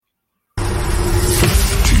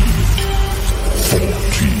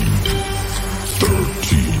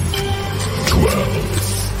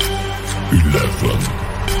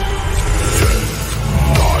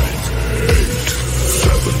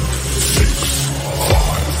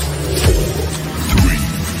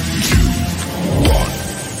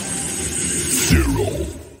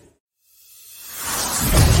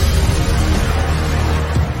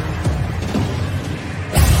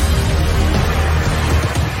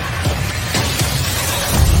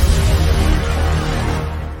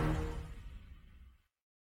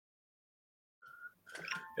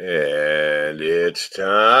And it's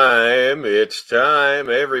time.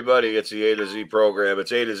 Everybody, it's the A2Z program.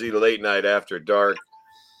 It's A2Z late night after dark,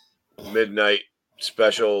 midnight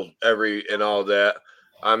special, and all that.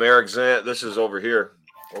 I'm Eric Zant. This is over here.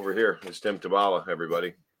 It's Tim Tabala,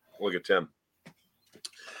 everybody. Look at Tim.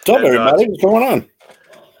 What's up, everybody? What's going on?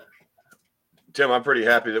 Tim, I'm pretty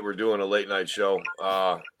happy that we're doing a late night show.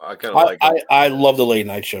 I kind of like them. I love the late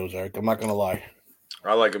night shows, Eric. I'm not going to lie.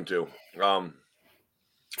 I like them too.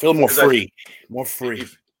 Feel more free. More free.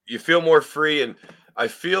 You feel more free, and I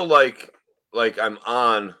feel like I'm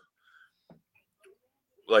on.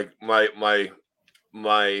 Like my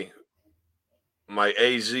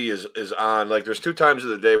AZ is on. Like there's 2 times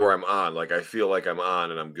of the day where I'm on. Like I feel like I'm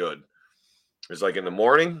on and I'm good. It's like in the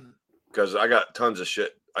morning because I got tons of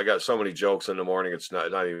shit. I got so many jokes in the morning. It's not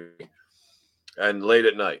even. And late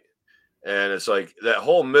at night, and it's like that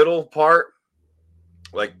whole middle part.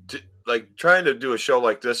 Like trying to do a show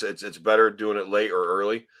like this, it's better doing it late or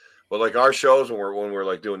early. But like our shows when we're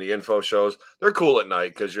like doing the info shows, they're cool at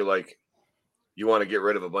night because you're like you want to get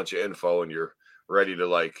rid of a bunch of info and you're ready to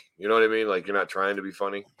like, you know what I mean? Like you're not trying to be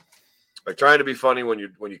funny. Like trying to be funny when you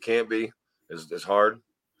can't be is hard.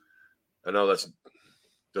 I know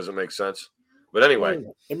doesn't make sense. But anyway.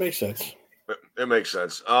 It makes sense. It makes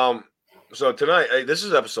sense. So tonight, this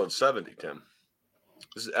is episode 70, Tim.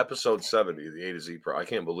 This is episode 70 of the A2Z Pro. I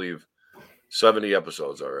can't believe 70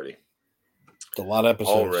 episodes already. It's a lot of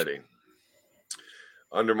episodes. Already.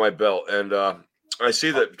 Under my belt. And I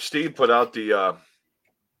see that Steve put out the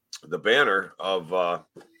banner of a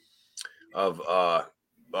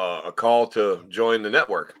call to join the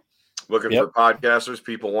network. Looking for podcasters,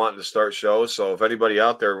 people wanting to start shows. So if anybody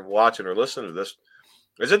out there watching or listening to this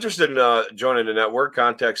is interested in joining the network,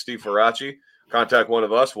 contact Steve Ferracci. Contact one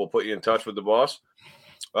of us. We'll put you in touch with the boss.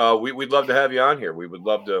 We'd love to have you on here. We would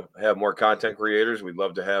love to have more content creators. We'd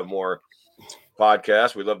love to have more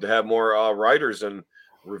podcasts. We'd love to have more writers and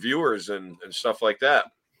reviewers and stuff like that.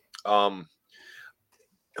 I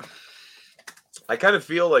kind of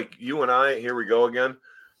feel like you and I, here we go again,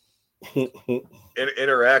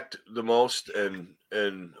 interact the most and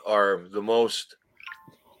are the most.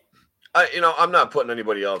 I'm not putting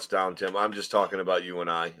anybody else down, Tim. I'm just talking about you and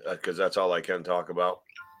I because that's all I can talk about.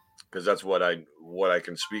 Because that's what I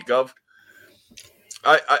can speak of.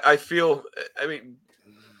 I feel. I mean,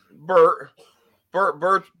 Bert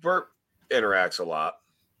interacts a lot.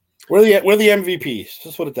 We're the MVPs.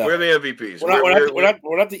 Just put it that way. We're the MVPs.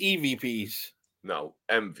 We're not the EVPs. No,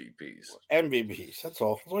 MVPs. MVPs. That's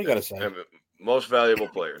all. That's all you got to say. Most valuable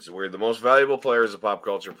players. We're the most valuable players of Pop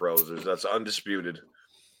Culture Pros. That's undisputed,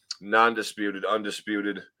 non-disputed,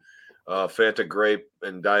 undisputed. Fanta Grape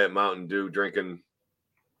and Diet Mountain Dew drinking.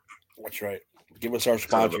 That's right. Give us our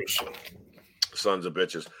sponsors. Sons of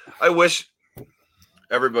bitches. I wish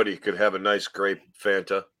everybody could have a nice grape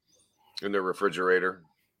Fanta in their refrigerator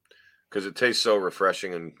because it tastes so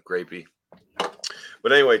refreshing and grapey.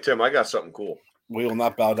 But anyway, Tim, I got something cool. We will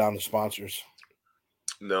not bow down to sponsors.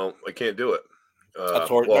 No, I can't do it.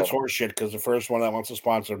 That's horse shit because the first one that wants to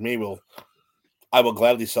sponsor me I will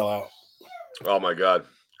gladly sell out. Oh my God.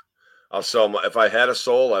 I'll sell if I had a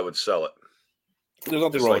soul, I would sell it. There's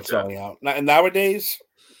nothing wrong with selling out. And nowadays,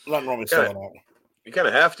 nothing wrong with selling out. You kind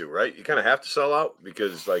of have to, right? You kind of have to sell out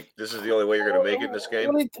because, like, this is the only way you're going to make it in this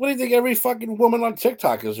game. What do you think every fucking woman on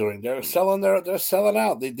TikTok is doing? They're selling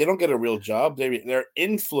out. They don't get a real job. They're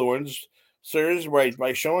influencers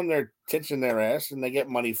by showing their tits and their ass, and they get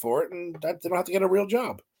money for it, and they don't have to get a real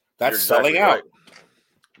job. That's selling out. Right.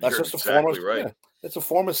 That's just a form of it's a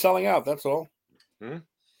form of selling out. That's all.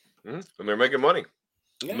 Mm-hmm. And they're making money,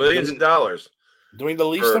 millions of dollars. Doing the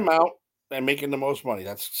least amount and making the most money.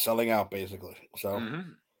 That's selling out, basically. So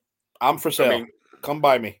I'm for sale. Come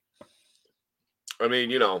by me. I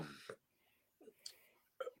mean,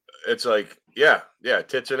 it's like, yeah,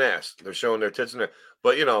 tits and ass. They're showing their tits and ass.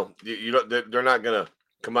 But, they're not going to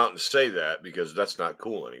come out and say that because that's not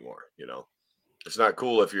cool anymore. It's not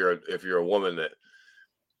cool if you're a woman that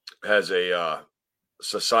has a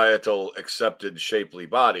societal accepted shapely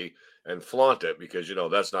body and flaunt it because,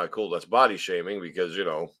 that's not cool. That's body shaming because,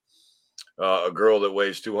 a girl that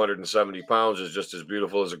weighs 270 pounds is just as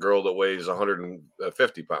beautiful as a girl that weighs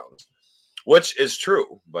 150 pounds, which is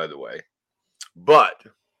true, by the way. But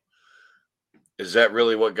is that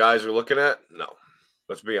really what guys are looking at? No.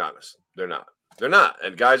 Let's be honest. They're not. They're not.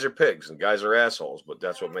 And guys are pigs and guys are assholes, but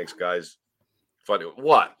that's what makes guys funny.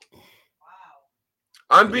 What?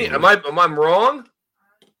 Am I wrong?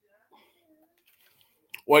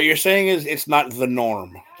 What you're saying is it's not the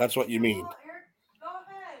norm. That's what you mean.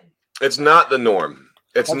 It's not the norm.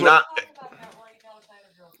 It's not.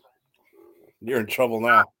 You're in trouble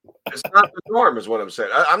now. It's not the norm, is what I'm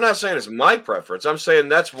saying. I'm not saying it's my preference. I'm saying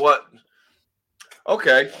that's what.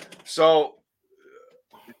 Okay, so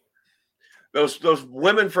those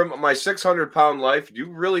women from my 600-pound life, do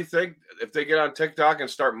you really think if they get on TikTok and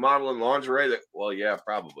start modeling lingerie that, well, yeah,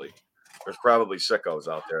 probably. There's probably sickos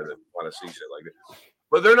out there that want to see shit like that.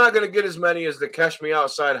 But they're not going to get as many as the Catch Me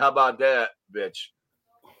Outside. How about that, bitch?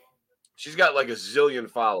 She's got like a zillion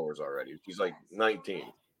followers already. She's like 19.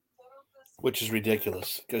 Which is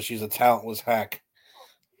ridiculous because she's a talentless hack.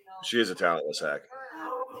 She is a talentless hack.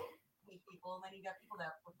 People, and then you got people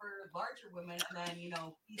that prefer larger women, and then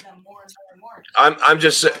feed them more and more and more. I'm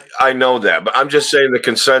just saying, I know that, but I'm just saying the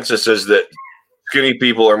consensus is that skinny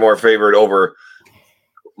people are more favored over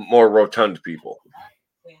more rotund people.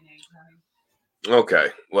 Okay.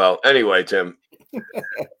 Well, anyway, Tim.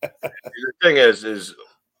 The thing is,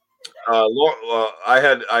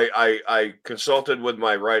 I consulted with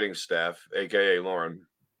my writing staff, aka Lauren,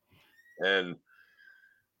 and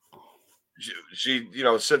she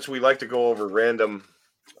since we like to go over random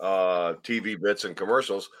TV bits and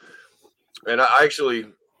commercials, and I actually,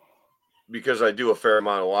 because I do a fair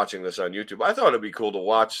amount of watching this on YouTube, I thought it'd be cool to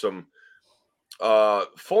watch some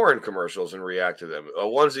foreign commercials and react to them,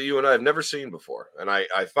 ones that you and I have never seen before. And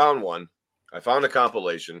I found one. I found a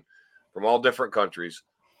compilation from all different countries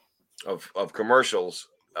of commercials,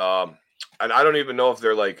 and I don't even know if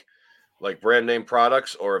they're like brand name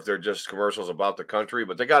products or if they're just commercials about the country,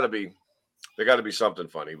 but they got to be something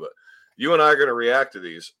funny. But you and I are going to react to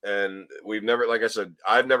these, and we've never, like I said,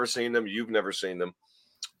 I've never seen them, you've never seen them,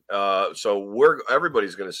 so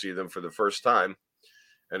everybody's going to see them for the first time.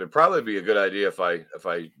 And it'd probably be a good idea if I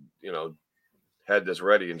had this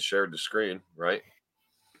ready and shared the screen, right?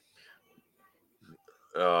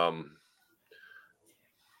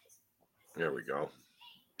 There we go.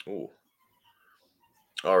 Ooh.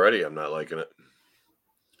 Already I'm not liking it.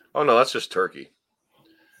 Oh no, that's just turkey.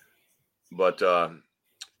 But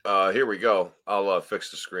here we go. I'll fix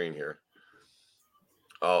the screen here.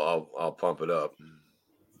 I'll pump it up.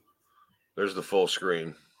 There's the full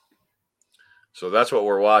screen. So that's what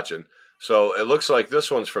we're watching. So it looks like this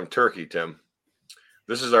one's from Turkey, Tim.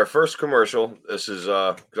 This is our first commercial. This is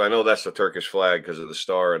because I know that's the Turkish flag because of the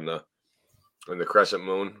star and the crescent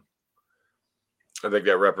moon. I think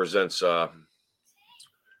that represents I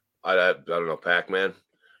don't know, Pac-Man.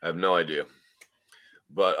 I have no idea.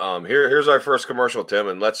 But here's our first commercial, Tim,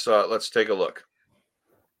 and let's take a look.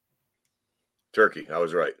 Turkey, I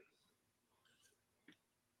was right.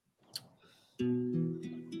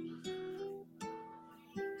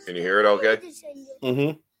 Can you hear it okay?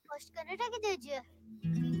 Mm-hmm.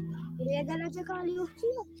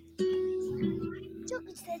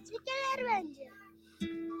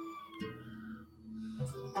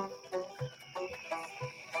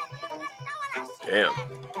 Damn.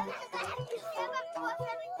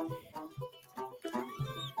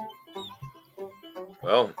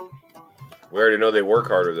 Well, we already know they work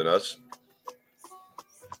harder than us.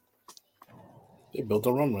 They built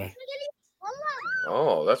a runway.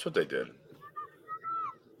 Oh, that's what they did.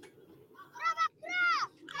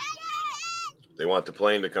 They want the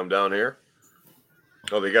plane to come down here.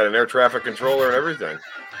 Oh, they got an air traffic controller and everything.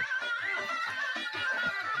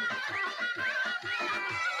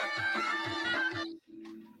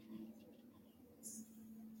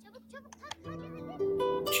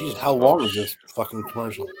 Jeez, how long is this fucking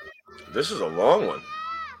commercial? This is a long one.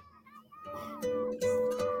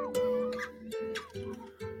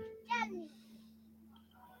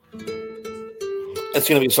 It's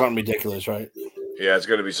gonna be something ridiculous, right? Yeah, it's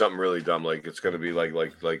gonna be something really dumb. Like it's gonna be like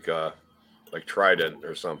Trident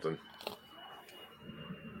or something.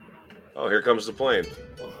 Oh, here comes the plane.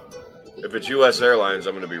 If it's U.S. Airlines,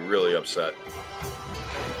 I'm gonna be really upset.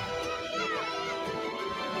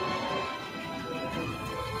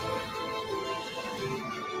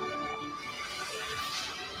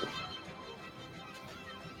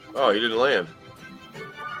 Oh, he didn't land.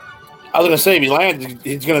 I was gonna say if he lands,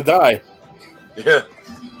 he's gonna die. Yeah.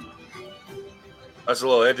 That's a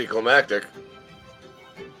little anticlimactic.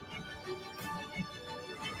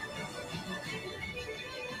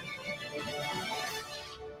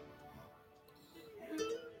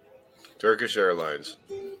 Turkish Airlines.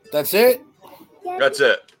 That's it? That's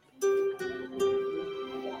it.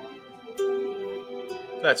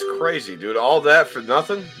 That's crazy, dude. All that for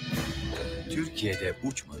nothing? Türkiye'de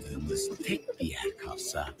uçmadığımız tek bir yer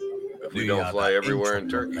kalsa, if we don't fly everywhere in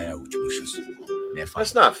Turkey.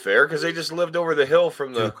 That's not fair because they just lived over the hill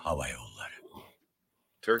from the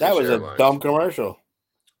Turkish That was Airlines. A dumb commercial.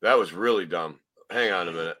 That was really dumb. Hang on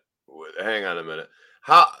a minute.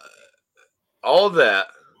 How all of that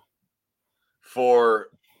for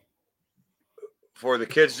the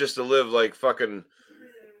kids just to live like fucking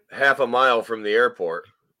half a mile from the airport.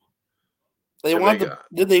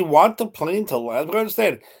 Did they want the plane to land? I don't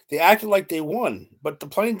understand. They acted like they won, but the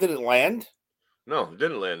plane didn't land. No, it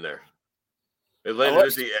didn't land there. It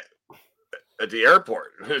landed at the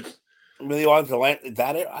airport. Really wanted to land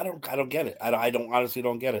that? I don't get it. I honestly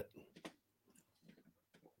don't get it.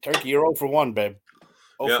 Turkey, you're 0 for 1, babe.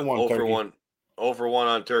 0 for 1. 0 for 1. 0 for 1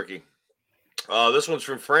 on Turkey. This one's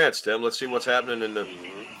from France, Tim. Let's see what's happening in the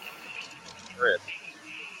France.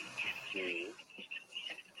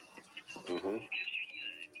 Mm-hmm.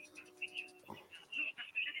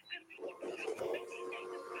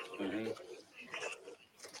 Mm-hmm.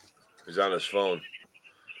 He's on his phone.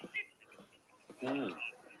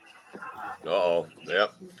 Uh-oh.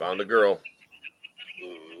 Yep. Found the girl.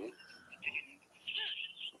 Mm-hmm.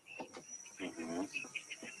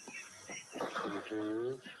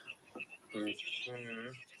 Mm-hmm. Mm-hmm.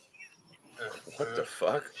 What the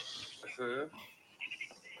fuck?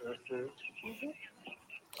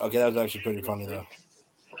 Okay, that was actually pretty funny, though.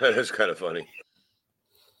 That is kind of funny.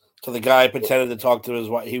 So the guy pretended to talk to his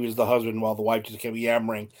wife. He was the husband while the wife just kept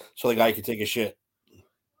yammering so the guy could take a shit.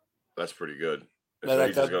 That's pretty good. Yeah,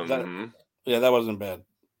 that wasn't bad.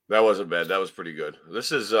 That wasn't bad. That was pretty good.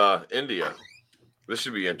 This is India. This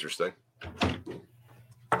should be interesting.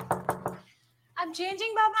 I'm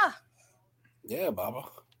changing, Baba. Yeah, Baba.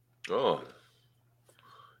 Oh.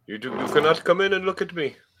 You cannot come in and look at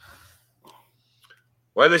me.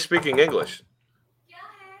 Why are they speaking English?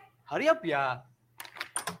 Hurry up, yeah.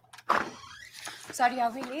 Sorry,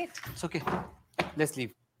 are we late? It's okay. Let's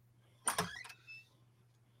leave.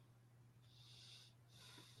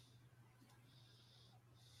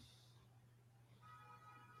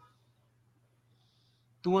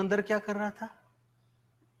 तू अंदर क्या कर रहा था?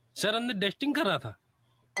 Sir अंदर testing कर रहा था.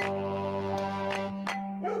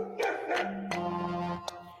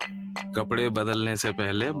 कपड़े बदलने से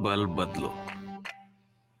पहले बल्ब बदलो.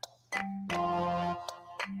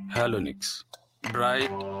 Halonix.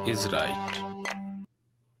 Bright is right.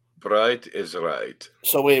 Bright is right.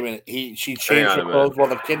 So wait a minute. She changed her clothes while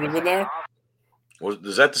the kid was in there?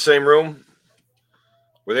 Is that the same room?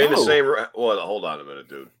 Were they in the same room? Well, hold on a minute,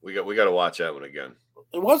 dude. We got to watch that one again.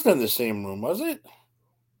 It wasn't in the same room, was it?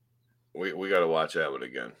 We got to watch that one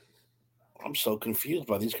again. I'm so confused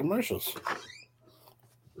by these commercials.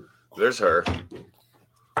 There's her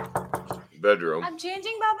bedroom. I'm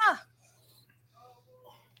changing, Baba.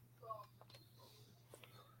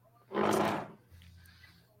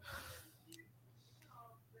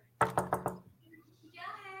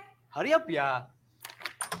 Hurry up, yeah.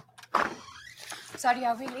 Sorry,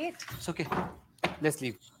 are we late? It's okay. Let's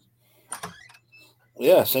leave.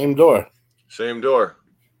 Yeah, same door. Same door.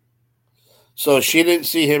 So she didn't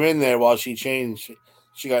see him in there while she changed.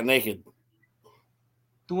 She got naked.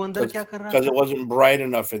 Because it wasn't bright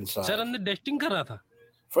enough inside. Sir अंदर testing कर रहा था.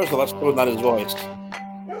 First of all, let's put on his voice.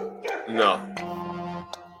 No.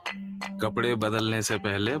 कपड़े बदलने से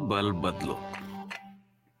पहले bulb बदलो.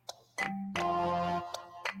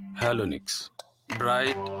 Halonix.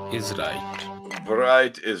 Bright is right.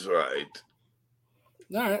 Bright is right.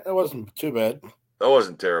 All right, that wasn't too bad. That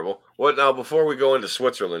wasn't terrible. What now? Before we go into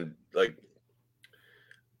Switzerland, like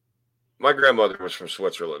my grandmother was from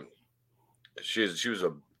Switzerland. She was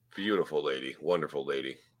a beautiful lady, wonderful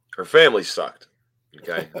lady. Her family sucked.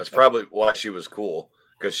 Okay, that's probably why she was cool,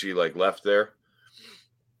 because she like left there.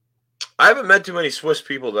 I haven't met too many Swiss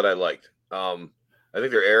people that I liked. I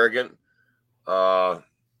think they're arrogant.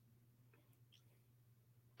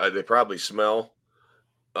 They probably smell.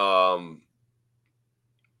 I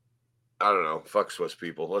don't know. Fuck Swiss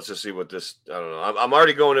people. Let's just see what this. I don't know. I'm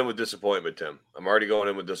already going in with disappointment, Tim. I'm already going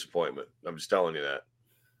in with disappointment. I'm just telling you that.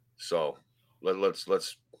 So let's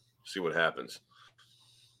see what happens.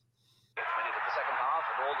 The second half,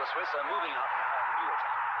 and all the Swiss are moving up.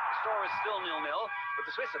 The score is still 0-0, but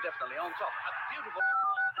the Swiss are definitely on top. A beautiful.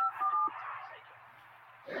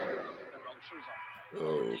 Wrong shoes on.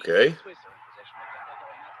 Okay.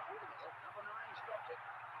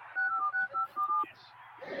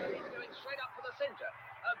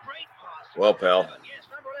 Well, pal. Yes,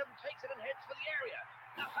 number 11 takes it and heads for the area.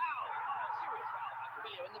 A foul. Serious foul by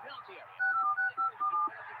Cavillo in the penalty area.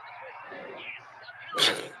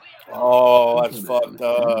 Yes. Oh, that's fucked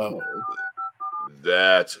up.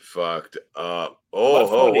 That's fucked up.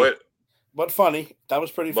 Oh, wait. But funny. That was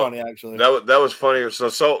pretty funny, actually. That was funny.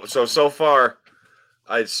 So far,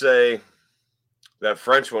 I'd say that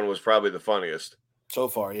French one was probably the funniest. So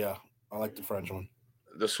far, yeah. I like the French one.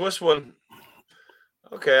 The Swiss one,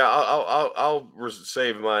 okay. I'll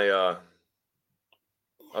save my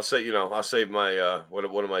I'll save my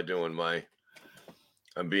what am I doing?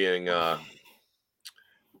 I'm being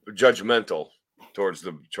judgmental towards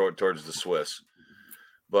the Swiss.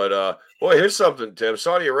 But boy, here's something, Tim.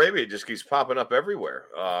 Saudi Arabia just keeps popping up everywhere.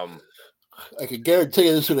 I can guarantee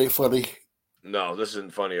you this ain't funny. No, this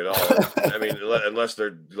isn't funny at all. I mean, unless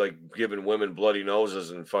they're like giving women bloody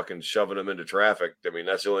noses and fucking shoving them into traffic. I mean,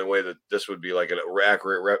 that's the only way that this would be like an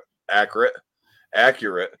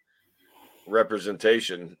accurate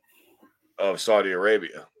representation of Saudi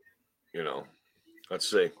Arabia. Let's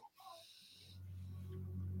see.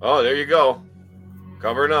 Oh, there you go.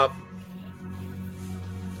 Covering up.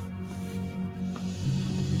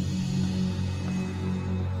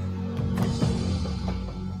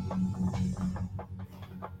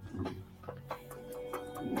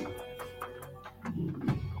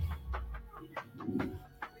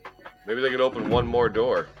 Maybe they could open one more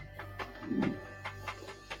door.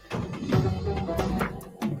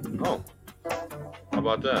 Oh, how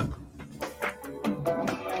about that?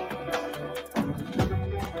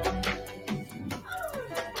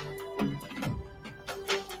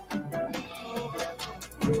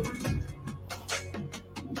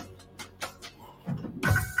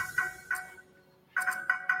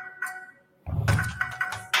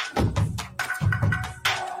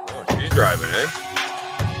 Oh, she's driving, eh?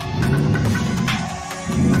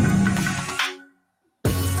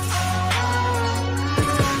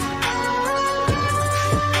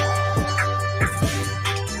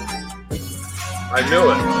 I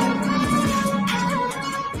knew it.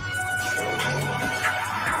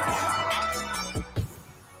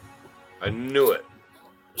 I knew it.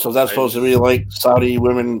 So that's supposed to be like Saudi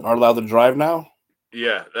women are allowed to drive now?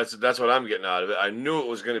 Yeah, that's what I'm getting out of it. I knew it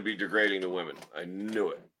was going to be degrading to women. I knew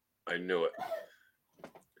it.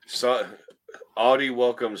 Audi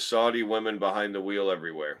welcomes Saudi women behind the wheel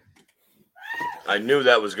everywhere. I knew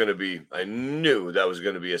that was going to be a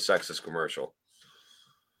sexist commercial.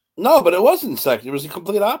 No, but it wasn't sexist. It was the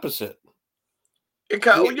complete opposite.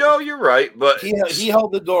 You're right, but he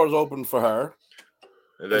held the doors open for her.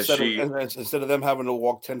 And then instead of them having to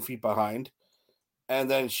walk 10 feet behind,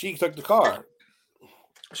 and then she took the car.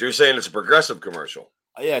 So you're saying it's a progressive commercial?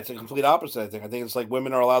 Yeah, it's a complete opposite. I think it's like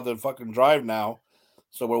women are allowed to fucking drive now,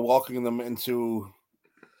 so we're welcoming them into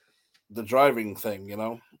the driving thing.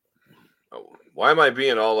 Why am I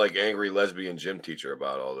being all like angry lesbian gym teacher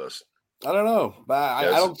about all this? I don't know, but I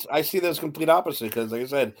don't. I see this complete opposite because, like I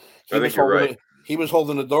said, I think you're right. He was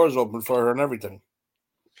holding the doors open for her and everything.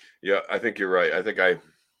 Yeah, I think you're right. I think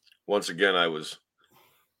once again I was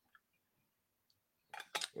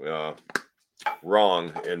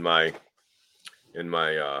wrong in my.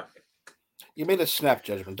 You made a snap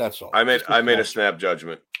judgment. That's all. I made a snap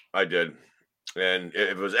judgment. I did, and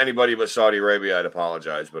if it was anybody but Saudi Arabia, I'd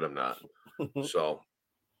apologize, but I'm not. So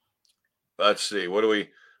let's see.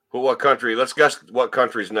 What country? Let's guess what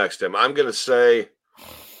country's next, Tim. I'm gonna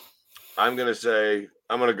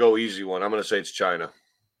go easy one. I'm gonna say it's China.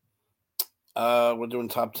 We're doing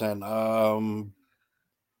top 10.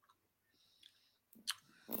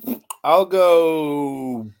 I'll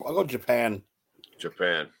go Japan.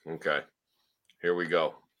 Japan. Okay. Here we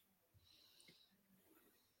go.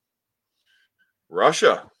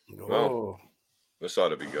 Russia. Oh. Well, this ought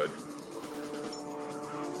to be good.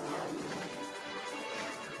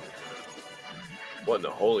 What in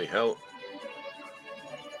the holy hell?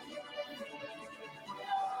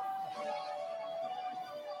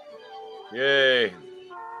 Yay.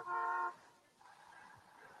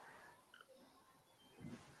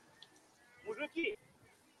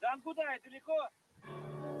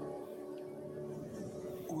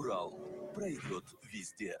 Урал пройдет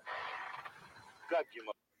везде.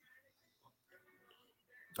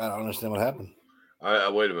 I don't understand what happened.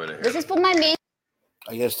 Wait a minute. This is for my main.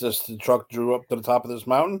 I guess the truck drew up to the top of this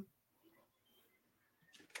mountain.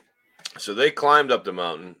 So they climbed up the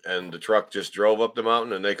mountain, and the truck just drove up the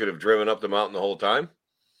mountain, and they could have driven up the mountain the whole time?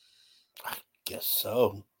 I guess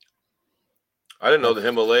so. I didn't know the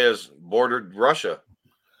Himalayas bordered Russia.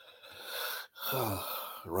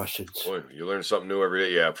 Russians. Boy, you learn something new every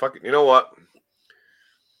day. Yeah, fuck it. You know what?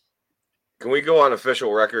 Can we go on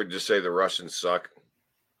official record and just say the Russians suck?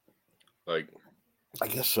 Like, I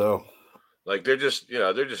guess so. Like, they're just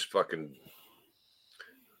fucking...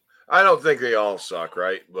 I don't think they all suck,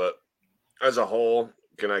 right? But as a whole,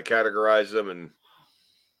 can I categorize them and,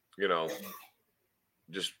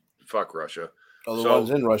 just fuck Russia? Oh, the ones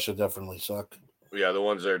in Russia definitely suck. Yeah, the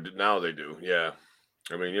ones there now they do. Yeah.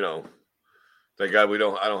 I mean, thank God I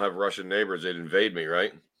don't have Russian neighbors. They'd invade me,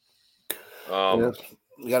 right?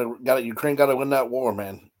 Ukraine got to win that war,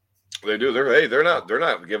 man. They do. They're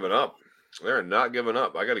not giving up. They're not giving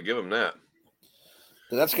up. I got to give them that.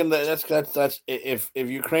 That's if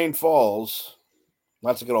Ukraine falls,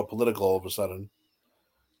 not to get all political all of a sudden.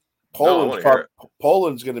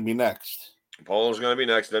 Poland's going to be next. Poland's going to be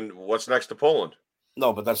next. Then what's next to Poland?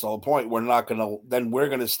 No, but that's the whole point. We're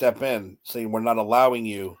going to step in, saying we're not allowing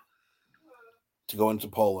you to go into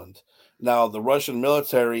Poland. Now, the Russian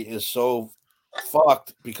military is so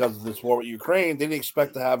fucked because of this war with Ukraine. They didn't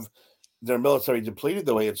expect to have their military depleted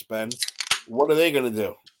the way it's been. What are they going to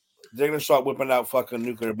do? They're going to start whipping out fucking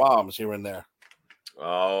nuclear bombs here and there.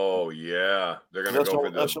 Oh, yeah. They're going to go for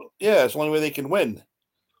this. It's the only way they can win.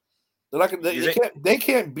 They're not gonna, they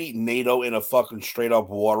can't beat NATO in a fucking straight up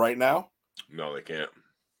war right now. No, they can't.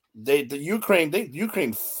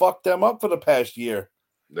 Ukraine fucked them up for the past year.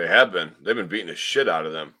 They have been. They've been beating the shit out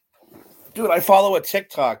of them. Dude, I follow a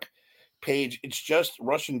TikTok page. It's just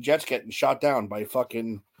Russian jets getting shot down by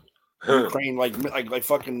fucking Ukraine, like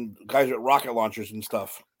fucking guys with rocket launchers and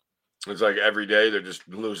stuff. It's like every day they're just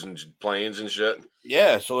losing planes and shit.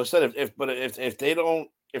 Yeah. So instead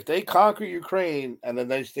if they conquer Ukraine and then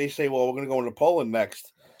they say, well, we're going to go into Poland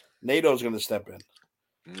next, NATO's going to step in.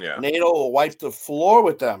 Yeah. NATO will wipe the floor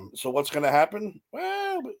with them. So what's going to happen?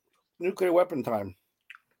 Well, nuclear weapon time.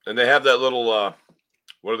 And they have that little,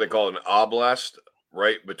 what do they call it? An oblast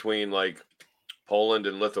right between like Poland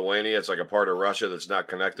and Lithuania. It's like a part of Russia that's not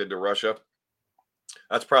connected to Russia.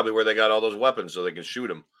 That's probably where they got all those weapons so they can shoot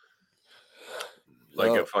them.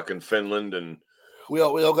 Like at fucking Finland and... We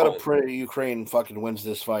all got to pray Ukraine fucking wins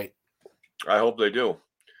this fight. I hope they do.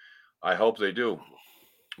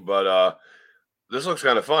 But this looks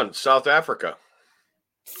kind of fun. South Africa.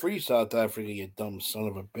 Free South Africa, you dumb son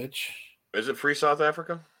of a bitch. Is it free South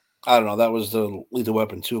Africa? I don't know. That was the Lethal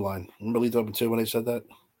Weapon 2 line. Remember Lethal Weapon 2 when they said that?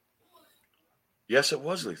 Yes, it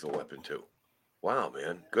was Lethal Weapon 2. Wow,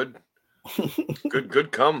 man. Good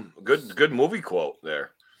movie quote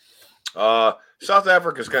there. South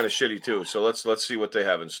Africa's kind of shitty too, so let's see what they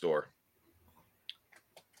have in store.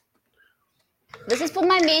 This is for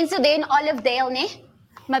my mense there in Olivedale, ne?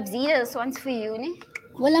 Mabzida, this one's for you, ne?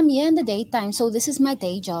 Well, I'm here in the daytime, so this is my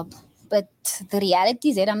day job. But the reality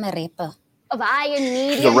is that I'm a rapper. Of iron,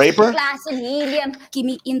 medium, the raper? glass and helium.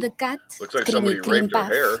 Gimme in the cut. Looks like somebody raped her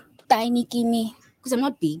hair. Tiny gimme. Because I'm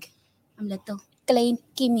not big. I'm little. Klein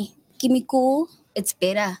gimme. Gimme cool. It's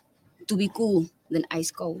better to be cool than ice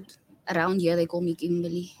cold. Around here, they call me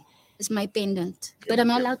Kimberly. It's my pendant. But I'm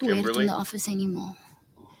not allowed to wear it in the office anymore.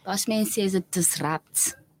 Boss man says it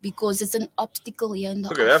disrupts because it's an obstacle here in the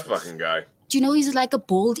office. Look at that fucking guy. Do you know he's like a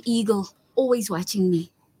bald eagle, always watching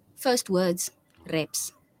me. First words,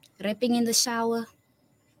 raps. Rapping in the shower,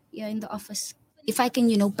 here in the office. If I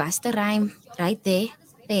can, bust a rhyme right there,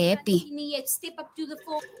 they're happy.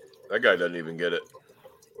 That guy doesn't even get it.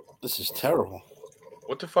 This is terrible.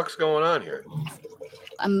 What the fuck's going on here?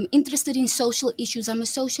 I'm interested in social issues. I'm a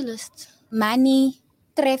socialist. Money,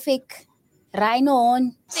 traffic, rhino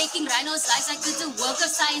on. Taking rhinos' lives like it's a work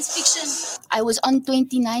of science fiction. I was on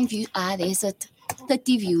 29 views. There's it.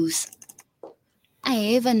 30 views. I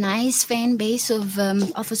have a nice fan base of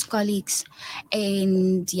office colleagues.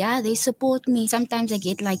 And yeah, they support me. Sometimes I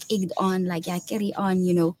get egged on, carry on,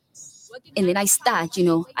 And then I start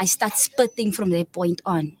spitting from that point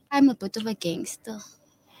on. I'm a bit of a gangster.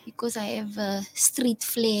 Because I have a street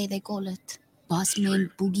flair, they call it. Boss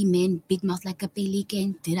man, boogie man, big mouth like a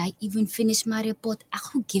pelican. Did I even finish my report?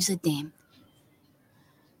 Who gives a damn?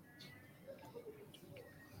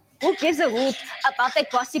 Who gives a hoot about that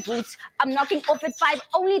bossy boots? I'm knocking off at 5,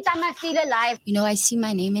 only time I feel alive. I see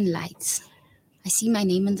my name in lights. I see my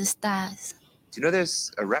name in the stars. Do you know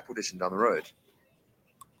there's a rap audition down the road?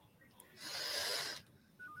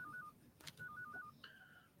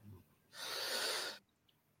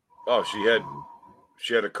 Oh,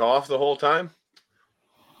 she had a cough the whole time?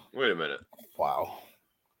 Wait a minute. Wow.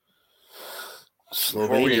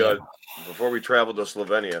 Before we traveled to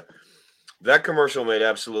Slovenia, that commercial made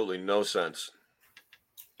absolutely no sense.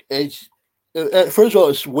 First of all,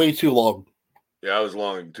 it's way too long. Yeah, it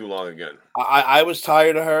was too long again. I was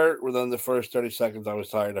tired of her within the first 30 seconds. I was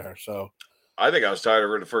tired of her. So I think I was tired of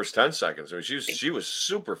her the first 10 seconds. I mean, she was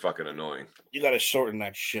super fucking annoying. You got to shorten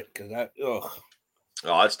that shit because that, ugh.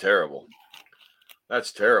 Oh, that's terrible.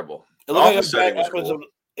 That's terrible. It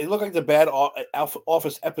looked like the bad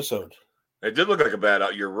Office episode. It did look like a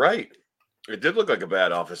bad. You're right. It did look like a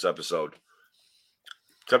bad Office episode.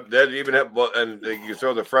 That even have, and you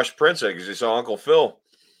throw the Fresh Prince in because you saw Uncle Phil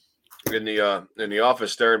in the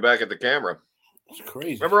office staring back at the camera. It's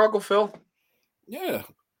crazy. Remember Uncle Phil? Yeah.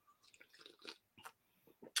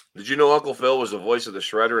 Did you know Uncle Phil was the voice of the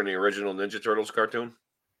Shredder in the original Ninja Turtles cartoon?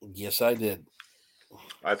 Yes, I did.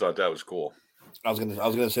 I thought that was cool. I was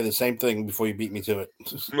gonna say the same thing before you beat me to it.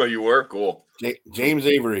 No, you were cool. James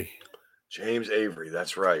Avery. James Avery,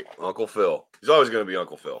 that's right. Uncle Phil. He's always going to be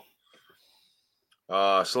Uncle Phil.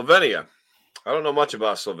 Slovenia. I don't know much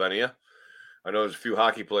about Slovenia. I know there's a few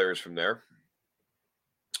hockey players from there.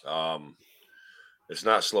 It's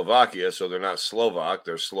not Slovakia, so they're not Slovak.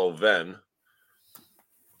 They're Sloven.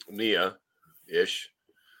 Nia-ish.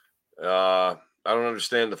 I don't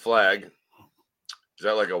understand the flag. Is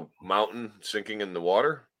that like a mountain sinking in the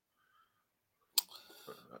water?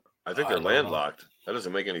 I think they're landlocked. That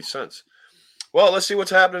doesn't make any sense. Well, let's see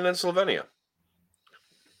what's happening in Slovenia.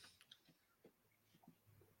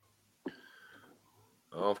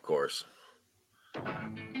 Oh, of course.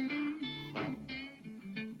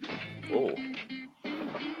 Oh.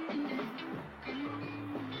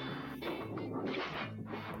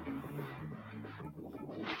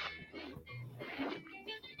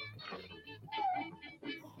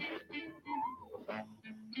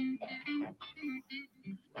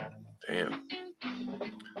 Damn.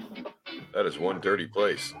 That is one dirty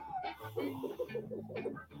place.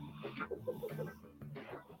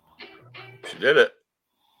 She did it.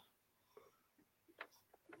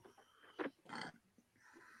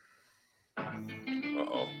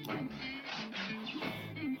 Uh-oh.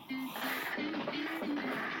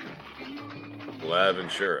 Lav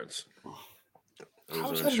Insurance. It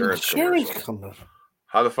was an insurance commercial.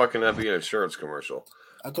 How the fuck can that be an insurance commercial?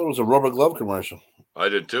 I thought it was a rubber glove commercial. I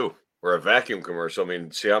did too. Or a vacuum commercial. I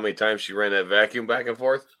mean, see how many times she ran that vacuum back and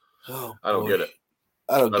forth? Oh, I don't get it.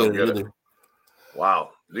 I don't get it either. Wow.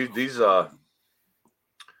 These how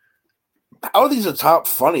are these the top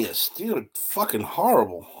funniest? These are fucking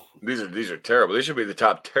horrible. These are terrible. These should be the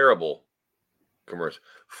top terrible commercials.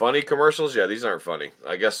 Funny commercials? Yeah, these aren't funny.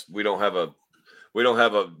 I guess we don't have a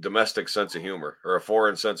domestic sense of humor or a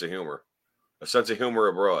foreign sense of humor. A sense of humor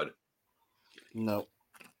abroad. No.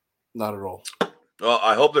 Not at all. Well,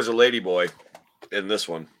 I hope there's a lady boy in this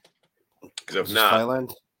one. Because if not,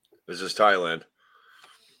 Thailand? This is Thailand.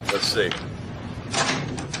 Let's see.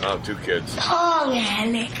 Oh, 2 kids. พ่อแง่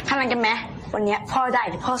เลยทำอะไรกันไหมวันนี้พ่อได้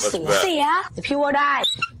หรือพ่อเสีย Let's bet. เสียแต่พี่ว่าได้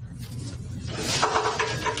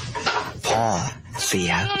พ่อเสี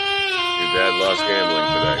ย Your dad lost gambling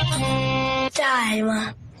today. จ่ายมา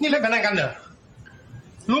นี่เล่นพนันกันเหรอ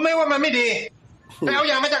รู้ไหมว่ามันไม่ดีไปเอา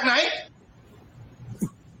อย่างมาจากไหน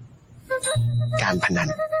การพนัน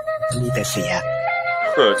มีแต่เสีย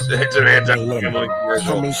It's an anti-gambling แค่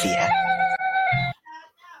commercial. ไม่เสีย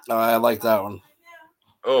I like that one.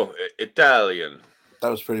 Oh, Italian. That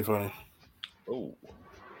was pretty funny. Oh.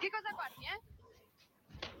 Che cosa guardi, eh?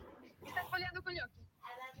 Mi stai spogliando con gli occhi?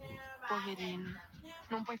 Poverino,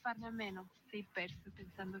 non puoi farne a meno. Sei perso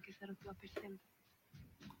pensando che sarò tua per sempre.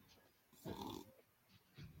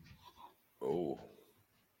 Oh.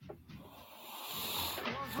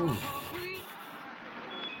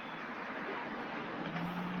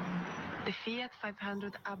 The Fiat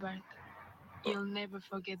 500 Abarth. You'll never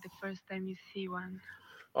forget the first time you see one.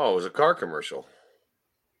 Oh, it was a car commercial.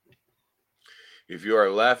 If you are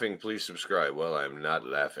laughing, please subscribe. Well, I'm not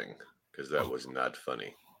laughing because that was not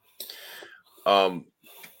funny. Those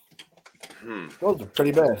are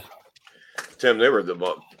pretty bad. Tim, they were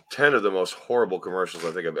 10 of the most horrible commercials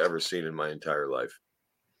I think I've ever seen in my entire life.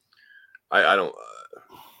 I don't.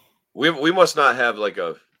 We must not have like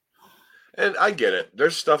a. And I get it.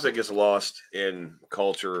 There's stuff that gets lost in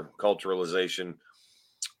culturalization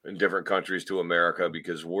in different countries to America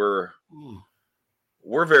because we're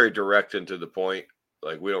very direct and to the point.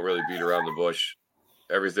 Like we don't really beat around the bush.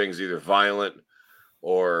 Everything's either violent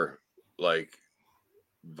or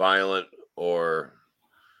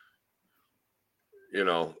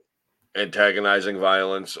antagonizing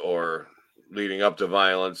violence or leading up to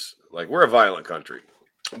violence. Like we're a violent country,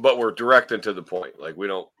 but we're direct and to the point. Like we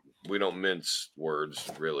don't mince words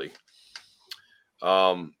really.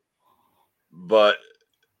 But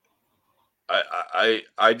I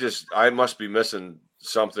must be missing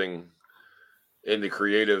something in the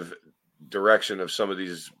creative direction of some of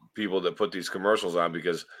these people that put these commercials on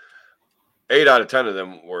because 8 out of 10 of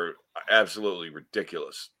them were absolutely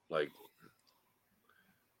ridiculous. Like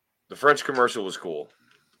the French commercial was cool.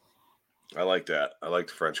 I like that. I like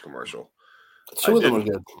the French commercial. 2 of them were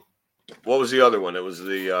good. What was the other one? It was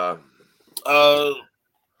the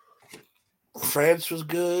France was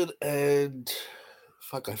good and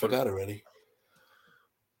I forgot already.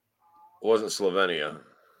 It wasn't Slovenia.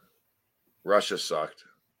 Russia sucked.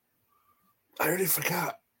 I already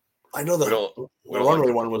forgot. I know the don't runway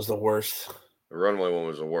like one was the worst. The runway one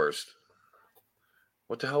was the worst.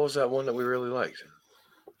 What the hell was that one that we really liked?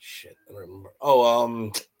 Shit, I don't remember.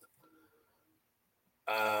 Oh,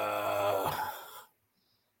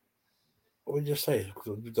 What did you just say?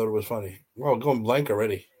 You thought it was funny. Oh, I'm going blank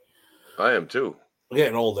already. I am too. We're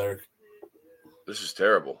getting old, Eric. This is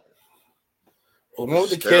terrible. Well, the one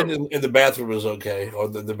with the kid in the bathroom was okay, or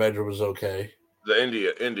the bedroom was okay. The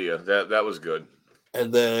India, that was good.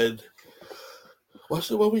 And then, what's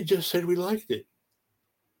the one we just said we liked it?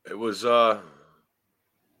 It was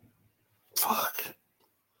fuck.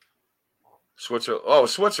 Switzerland. Oh,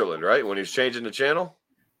 Switzerland, right? When he's changing the channel.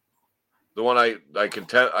 The one I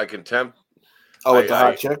contempt. Oh, with the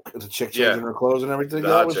hot chick, the chick changing her clothes and everything. The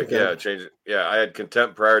Yeah, hot chick, changing. Yeah, I had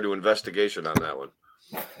contempt prior to investigation on that one.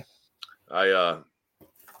 I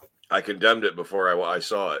condemned it before I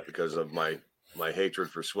saw it because of my hatred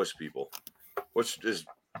for Swiss people, which is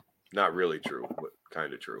not really true, but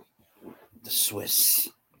kind of true. The Swiss,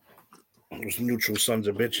 those neutral sons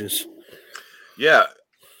of bitches. Yeah.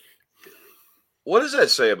 What does that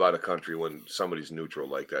say about a country when somebody's neutral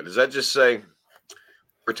like that? Does that just say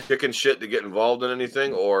we're kicking shit to get involved in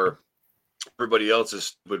anything, or everybody else is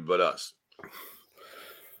stupid but us?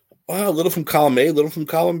 Well, a little from column A, a little from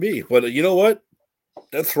column B. But you know what?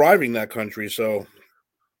 They're thriving, that country. So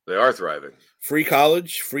they are thriving. Free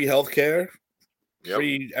college, free healthcare,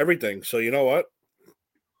 free everything. So you know what?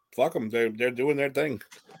 Fuck them. They're doing their thing.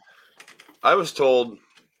 I was told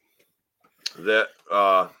that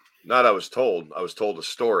I was told a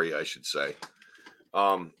story, I should say.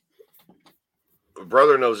 A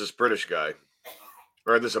brother knows this British guy,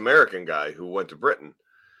 or this American guy who went to Britain,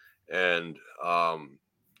 and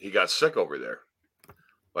he got sick over there,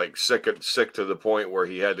 like sick to the point where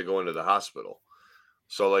he had to go into the hospital.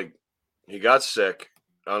 So like he got sick.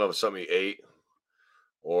 I don't know if it's something he ate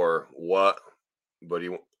or what, but he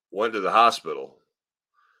went to the hospital.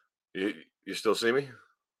 You still see me?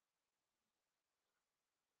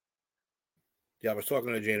 Yeah, I was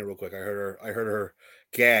talking to Jana real quick. I heard her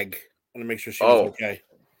gag. I want to make sure she was okay.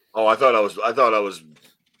 Oh, I thought I was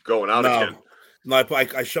going out again. No,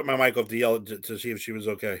 I shut my mic off to yell to see if she was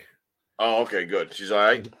okay. Oh, okay, good. She's all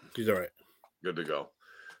right. She's all right. Good to go.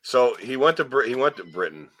 So he went to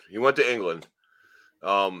Britain. He went to England.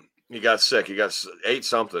 He got sick. He ate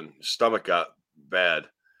something. His stomach got bad.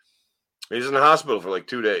 He's in the hospital for like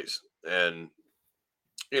 2 days, and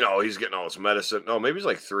he's getting all this medicine. No, maybe it's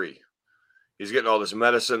like 3. He's getting all this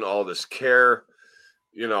medicine, all this care,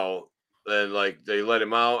 and like they let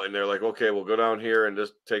him out and they're like, okay, we'll go down here and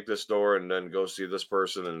just take this door and then go see this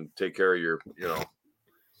person and take care of your.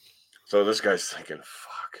 So this guy's thinking,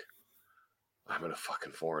 fuck, I'm in a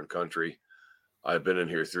fucking foreign country. I've been in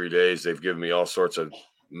here 3 days. They've given me all sorts of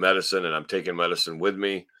medicine and I'm taking medicine with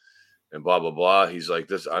me and blah, blah, blah. He's like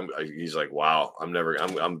he's like, wow,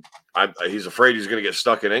 he's afraid he's going to get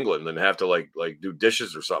stuck in England and have to like do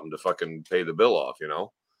dishes or something to fucking pay the bill off,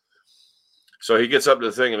 So he gets up to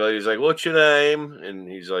the thing and he's like, what's your name? And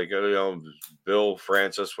he's like, Bill,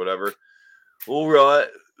 Francis, whatever. All right.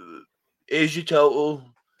 Here's your total.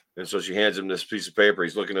 And so she hands him this piece of paper.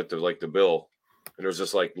 He's looking at the bill. And there's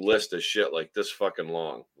this like list of shit like this fucking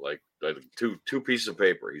long, like two pieces of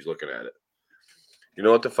paper. He's looking at it. You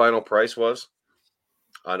know what the final price was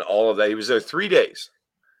on all of that? He was there 3 days.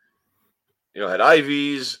 Had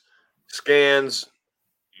IVs, scans,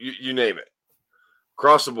 you name it,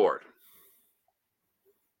 across the board.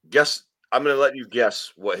 Guess I'm going to let you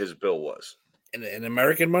guess what his bill was. In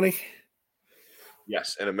American money?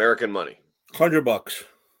 Yes, in American money. $100.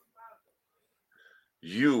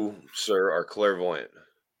 You, sir, are clairvoyant.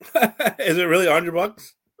 Is it really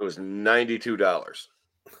 $100? It was $92.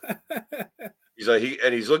 He's like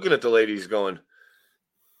he's looking at the lady. He's going,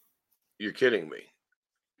 "You're kidding me."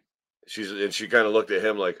 She kind of looked at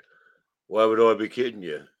him like, "Why would I be kidding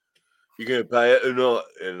you? You gonna pay it or not?"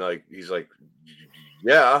 And like he's like,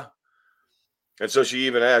 "Yeah." And so she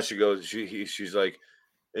even asked. She goes, she's like,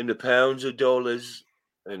 "In the pounds or dollars?"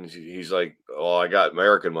 And he's like, "Oh, I got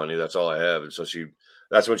American money. That's all I have." And so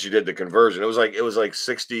that's when she did the conversion. It was like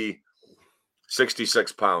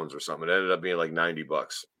 66 pounds or something. It ended up being like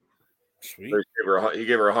 $90. Sweet. So he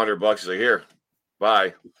gave her $100. He's like, "Here,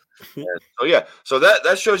 bye." So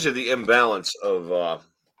that shows you the imbalance of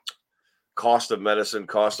cost of medicine,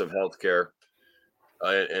 cost of healthcare,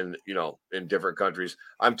 and in different countries.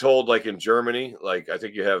 I'm told, like in Germany, like I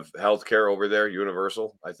think you have healthcare over there,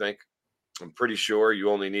 universal. I think I'm pretty sure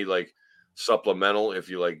you only need like supplemental if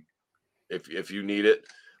you if you need it,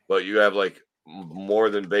 but you have like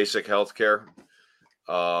more than basic healthcare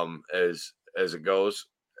as it goes.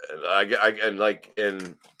 And like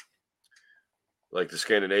in like the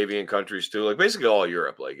Scandinavian countries too, like basically all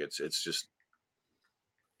Europe, like it's just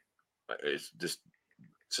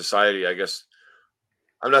society, I guess.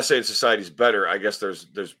 I'm not saying society's better. I guess there's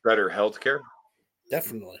better healthcare.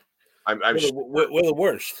 Definitely. I'm we're the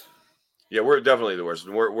worst. Yeah, we're definitely the worst.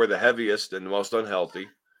 We're the heaviest and the most unhealthy.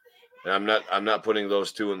 And I'm not putting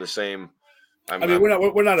those two in the same.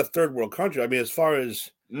 We're not a third world country. I mean, as far as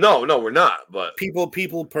no, we're not. But people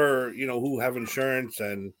per who have insurance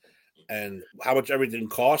and how much everything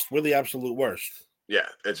costs, we're the absolute worst. Yeah,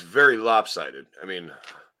 it's very lopsided. I mean,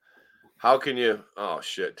 how can you? Oh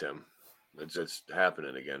shit, Tim, it's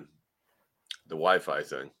happening again. The Wi-Fi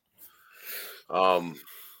thing.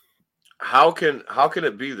 How can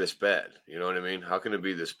it be this bad? You know what I mean? How can it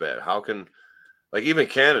be this bad? How can, like, even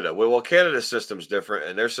Canada? Well, Canada's system's different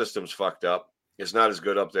and their system's fucked up. It's not as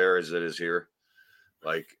good up there as it is here.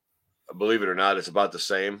 Like, believe it or not, it's about the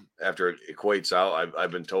same after it equates out.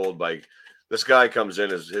 I've been told by this guy comes in,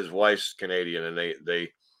 his wife's Canadian, and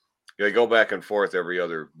they go back and forth every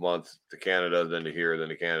other month to Canada, then to here, then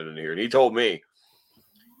to Canada, and here. And he told me,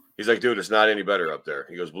 he's like, dude, it's not any better up there.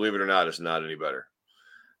 He goes, believe it or not, it's not any better.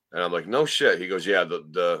 And I'm like, no shit. He goes, yeah,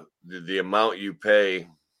 the amount you pay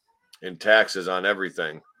in taxes on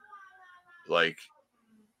everything, like,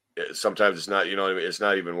 sometimes it's not, you know what I mean? It's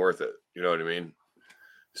not even worth it. You know what I mean?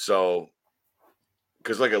 So,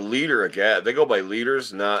 because like a liter of gas, they go by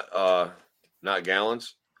liters, not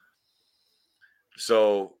gallons.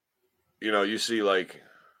 So, you see like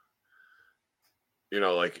a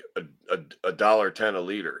 $1.10 a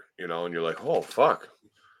liter, and you're like, oh fuck,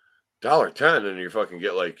 $1.10, and you fucking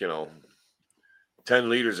get like 10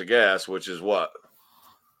 liters of gas, which is what,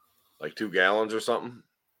 like 2 gallons or something,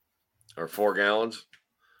 or 4 gallons.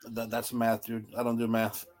 That's math, dude. I don't do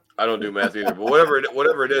math. I don't do math either, but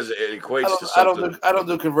whatever it is, it equates to something. I don't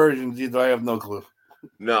do conversions either. I have no clue.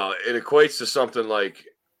 No, it equates to something like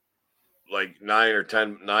 $8 or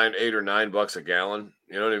 $9 a gallon.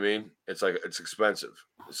 You know what I mean? It's like, it's expensive.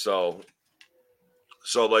 So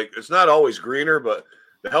like, it's not always greener, but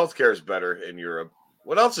the healthcare is better in Europe.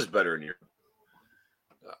 What else is better in Europe?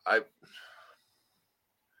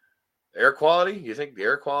 Air quality? You think the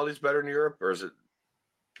air quality is better in Europe, or am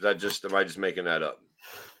I just making that up?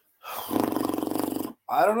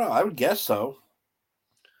 I don't know. I would guess so.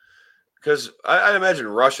 Because I imagine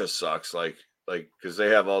Russia sucks, like because they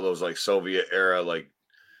have all those like Soviet era like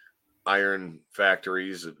iron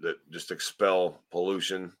factories that just expel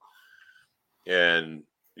pollution and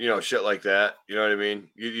shit like that. You know what I mean?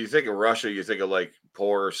 You think of Russia, you think of like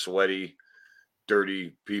poor, sweaty,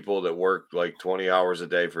 dirty people that work like 20 hours a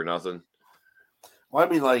day for nothing. Well, I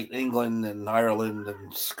mean, like England and Ireland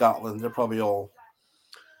and Scotland, they're probably all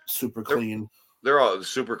super clean. They're all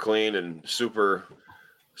super clean and super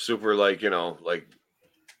like, like,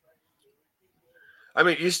 I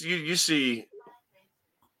mean, you see,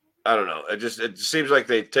 I don't know. It seems like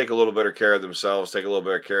they take a little better care of themselves, take a little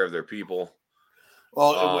better care of their people.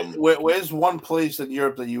 Well, where's one place in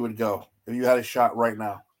Europe that you would go if you had a shot right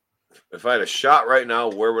now? If I had a shot right now,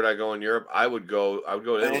 where would I go in Europe? I would go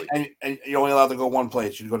to Italy. And you're only allowed to go one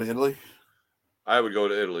place. You'd go to Italy? I would go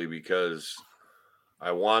to Italy because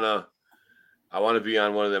I wanna be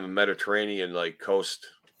on one of them Mediterranean like coast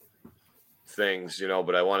things,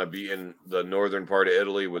 but I want to be in the northern part of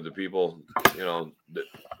Italy with the people, the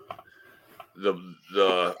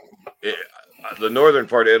northern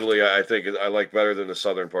part of Italy. I think I like better than the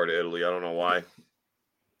southern part of Italy. I don't know why.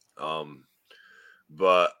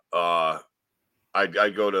 But I'd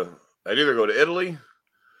either go to Italy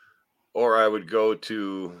or I would go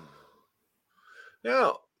to,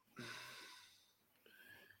 I'd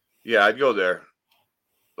go there.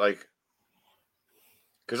 Like,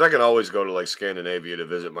 because I can always go to like Scandinavia to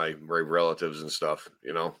visit my relatives and stuff,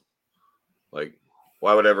 Like,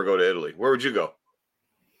 why would I ever go to Italy? Where would you go?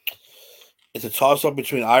 It's a toss-up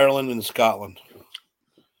between Ireland and Scotland.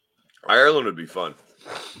 Ireland would be fun.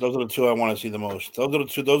 Those are the two I want to see the most. Those are the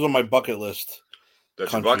two. Those are my bucket list.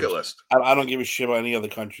 That's your bucket list. I don't give a shit about any other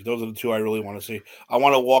country. Those are the two I really want to see. I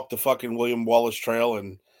want to walk the fucking William Wallace Trail,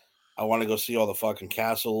 and I want to go see all the fucking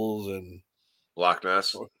castles and Loch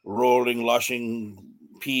Ness, Roaring, Lushing,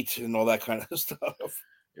 Pete, and all that kind of stuff.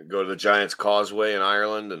 You go to the Giant's Causeway in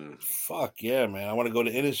Ireland, and fuck yeah, man! I want to go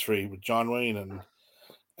to Innisfree with John Wayne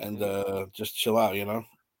and just chill out,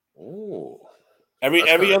 Ooh.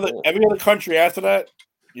 Every other country after that,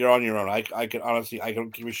 you're on your own. I can honestly, I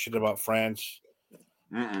don't give a shit about France.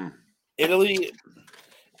 Italy,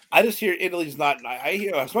 I just hear Italy's not. I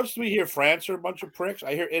hear as much as we hear France are a bunch of pricks.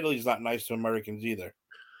 I hear Italy's not nice to Americans either.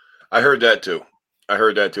 I heard that too.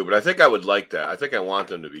 But I think I would like that. I think I want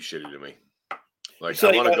them to be shitty to me. Like, so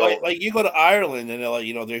I want to go. Like you go to Ireland and they're like,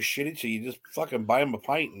 they're shitty, so you just fucking buy them a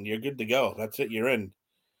pint and you're good to go. That's it. You're in.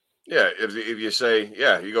 Yeah, if you say,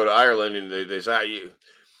 yeah, you go to Ireland and they say,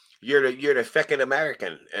 you're the fucking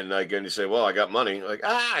American, and like, and you say, well, I got money. Like,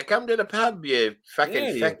 come to the pub, you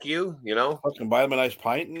fucking Yeah, feck you know. Fucking buy them a nice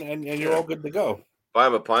pint, and you're all good to go. Buy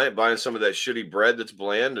them a pint, buying some of that shitty bread that's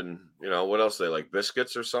bland, and what else they like,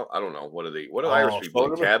 biscuits or something. I don't know. What do Irish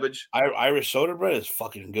people eat? Cabbage. Irish soda bread is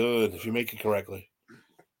fucking good if you make it correctly.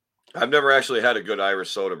 I've never actually had a good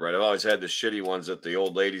Irish soda bread. I've always had the shitty ones that the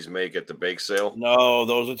old ladies make at the bake sale. No,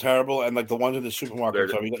 those are terrible. And like the ones in the supermarket,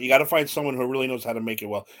 you got to find someone who really knows how to make it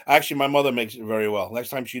well. Actually, my mother makes it very well. Next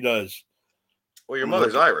time she does. Well, your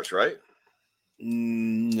mother's Irish, right?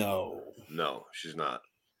 No, she's not.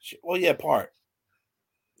 Well, yeah, part.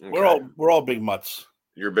 Okay. We're all big mutts.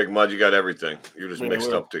 You're a big mud. You got everything. You're just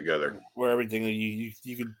mixed up together. We're everything. You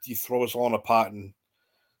throw us all in a pot and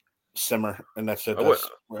simmer, and that's it. We're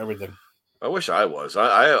everything. I wish I was.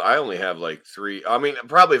 I only have like 3. I mean,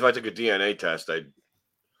 probably if I took a DNA test, I'd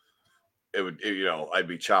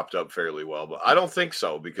be chopped up fairly well. But I don't think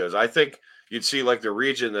so, because I think you'd see like the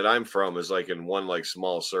region that I'm from is like in one like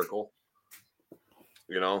small circle.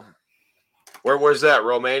 Where's that?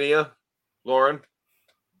 Romania, Lauren?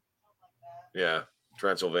 Yeah,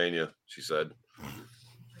 Transylvania. She said.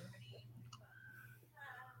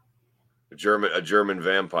 A German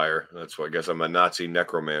vampire. That's what I guess I'm a Nazi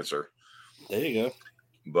necromancer. There you go.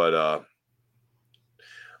 But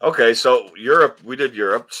okay, so Europe, we did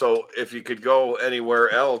Europe. So if you could go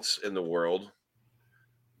anywhere else in the world,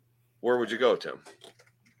 where would you go, Tim?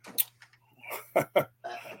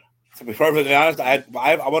 To be perfectly honest, I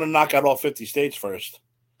want to knock out all 50 states first.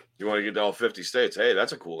 You want to get to all 50 states? Hey,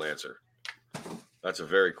 that's a cool answer. That's a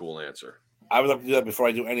very cool answer. I would like to do that before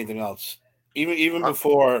I do anything else. Even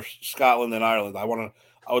before Scotland and Ireland, I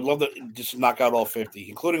would love to just knock out all 50,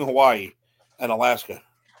 including Hawaii and Alaska.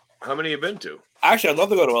 How many have you been to? Actually, I'd love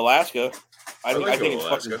to go to Alaska. I like think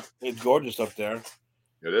it's gorgeous up there.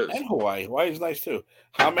 It is. And Hawaii. Hawaii is nice too.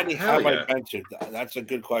 How many have I been to? That's a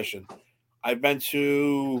good question. I've been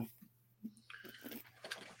to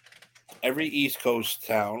every East Coast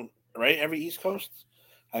town, right? Every East Coast.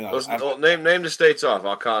 Hang on. Name the states off.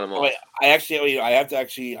 I'll count them off. Wait, I have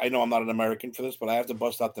to. I know I'm not an American for this, but I have to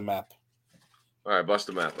bust out the map. All right, bust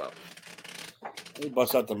the map out. Let me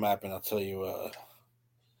bust out the map, and I'll tell you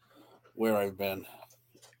where I've been.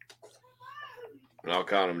 And I'll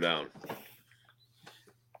count them down.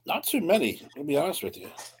 Not too many, to be honest with you.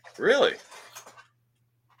 Really?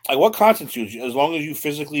 Like, what constitutes you? As long as you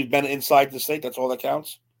physically been inside the state, that's all that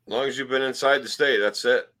counts? As long as you've been inside the state, that's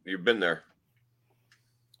it. You've been there.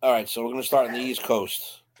 All right, so we're going to start on the East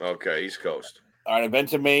Coast. Okay, East Coast. All right, I've been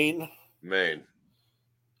to Maine.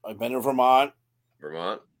 I've been to Vermont.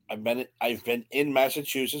 I've been in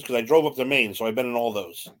Massachusetts because I drove up to Maine, so I've been in all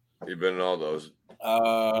those. You've been in all those.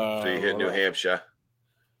 So you hit New Hampshire.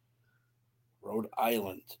 Rhode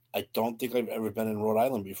Island. I don't think I've ever been in Rhode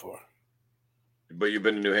Island before. But you've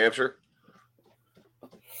been to New Hampshire?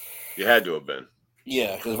 You had to have been.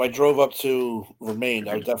 Yeah, because if I drove up to Maine,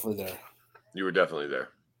 I was definitely there. You were definitely there.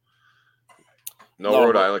 No,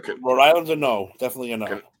 Rhode Island. Rhode Island's a no. Definitely a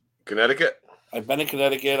no. Connecticut? I've been in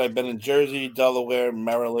Connecticut. I've been in Jersey, Delaware,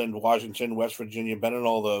 Maryland, Washington, West Virginia. Been in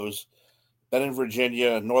all those. Been in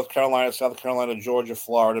Virginia, North Carolina, South Carolina, Georgia,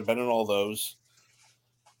 Florida. Been in all those.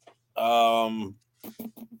 I've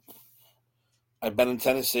been in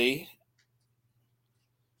Tennessee.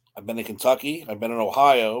 I've been in Kentucky. I've been in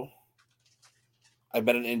Ohio. I've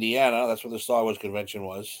been in Indiana. That's where the Star Wars convention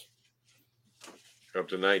was. Up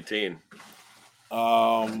to 19.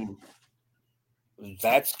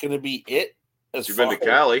 That's going to be it. You've been to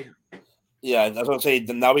Cali. Yeah, that's what I'm saying.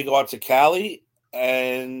 Now we go out to Cali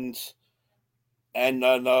and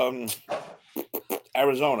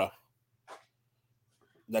Arizona.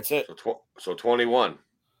 That's it. So 21.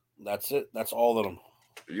 That's it. That's all of them.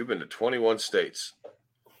 You've been to 21 states.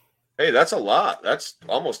 Hey, that's a lot. That's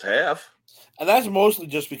almost half. And that's mostly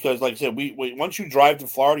just because, like I said, we once you drive to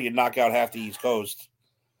Florida, you knock out half the East Coast.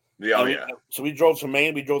 Yeah, So we drove to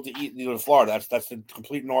Maine. We drove to Florida. That's the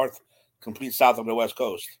complete north, complete south of the West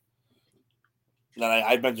Coast. Then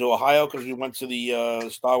I've been to Ohio because we went to the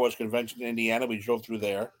Star Wars convention in Indiana. We drove through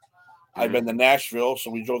there. Mm-hmm. I've been to Nashville,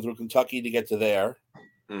 so we drove through Kentucky to get to there.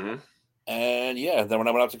 Mm-hmm. And yeah, then when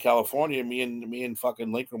I went out to California, me and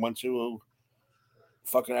fucking Lincoln went to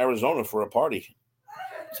fucking Arizona for a party.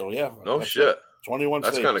 So yeah, no shit. 21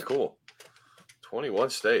 states. That's kind of cool.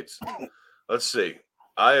 21 states. Let's see.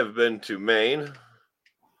 I have been to Maine.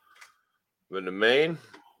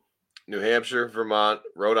 New Hampshire, Vermont,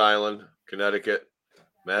 Rhode Island, Connecticut,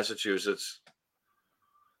 Massachusetts.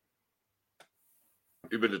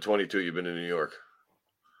 You've been to 22. You've been to New York.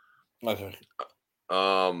 Okay.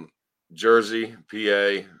 Jersey,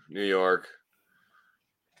 PA, New York,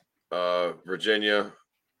 Virginia,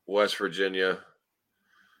 West Virginia,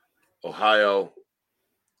 Ohio,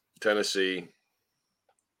 Tennessee,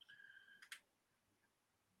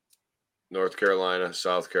 North Carolina,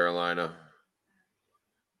 South Carolina,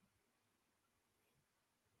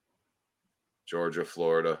 Georgia,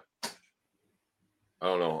 Florida. I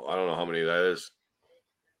don't know how many that is.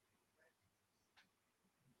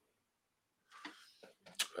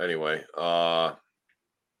 Anyway, I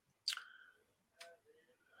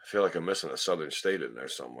feel like I'm missing a southern state in there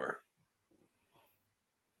somewhere.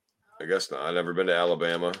 I guess not. I've never been to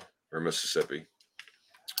Alabama or Mississippi.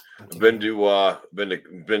 I've been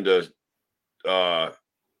to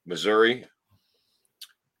Missouri,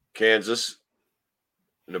 Kansas,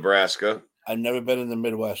 Nebraska. I've never been in the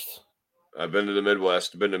Midwest. I've been to the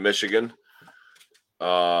Midwest. Been to Michigan,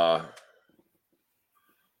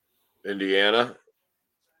 Indiana.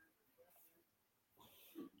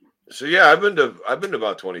 So yeah, I've been to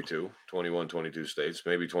about 22, 21, 22 states,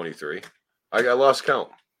 maybe 23. I lost count.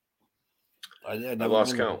 I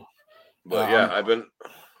lost count. But yeah,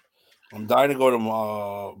 I'm dying to go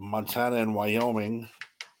to Montana and Wyoming.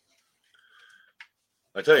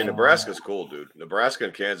 I tell you, Nebraska's cool, dude. Nebraska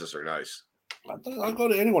and Kansas are nice. I'll go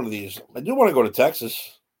to any one of these. I do want to go to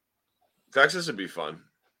Texas. Texas would be fun.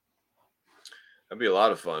 That'd be a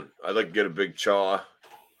lot of fun. I'd like to get a big chaw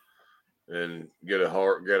and get a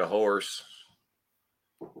horse.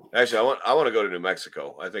 Actually, I want to go to New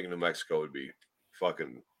Mexico. I think New Mexico would be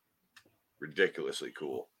fucking ridiculously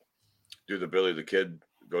cool. Do the Billy the Kid,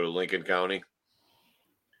 go to Lincoln County.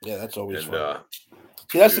 Yeah, that's always fun.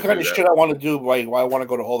 See, that's the kind of shit I want to do. Why I want to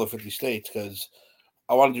go to all the 50 states, because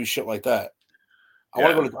I want to do shit like that. I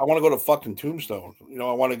want to go to fucking Tombstone. You know,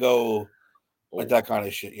 I want to go like that kind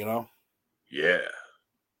of shit. You know. Yeah.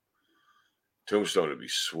 Tombstone would be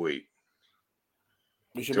sweet.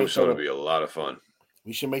 Tombstone would be a lot of fun.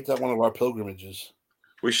 We should make that one of our pilgrimages.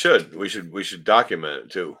 We should document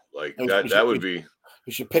it too. Like that would be.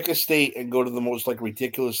 We should pick a state and go to the most like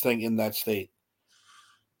ridiculous thing in that state.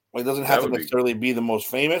 Like, it doesn't have to necessarily be the most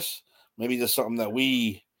famous. Maybe just something that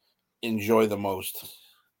we enjoy the most.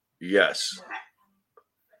 Yes.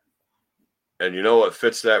 And you know what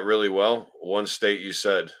fits that really well? One state you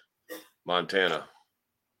said, Montana.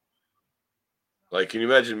 Like, can you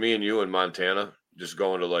imagine me and you in Montana just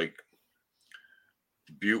going to like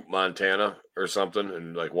Butte, Montana or something,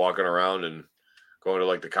 and like walking around and going to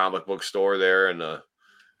like the comic book store there and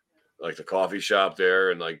like the coffee shop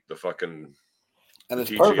there and like the fucking it's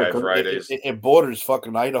TGI perfect. Fridays. It borders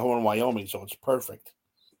fucking Idaho and Wyoming, so it's perfect.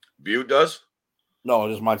 Butte does? No,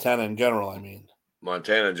 just Montana in general. I mean,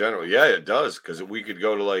 Montana in general. Yeah, it does, because we could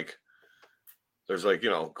go to like, there's like, you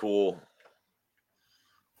know, cool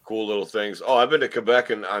little things. Oh, I've been to Quebec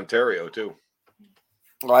and Ontario too.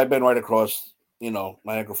 Well, I've been right across, you know,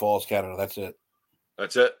 Niagara Falls, Canada. That's it.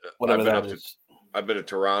 That's it. Whatever that is. I've been to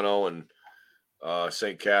Toronto and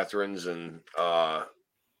St. Catharines and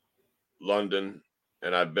London,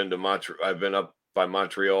 and I've been to I've been up by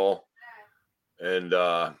Montreal and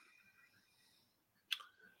up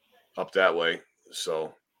that way.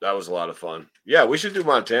 So that was a lot of fun. Yeah, we should do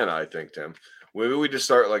Montana, I think, Tim. Maybe we just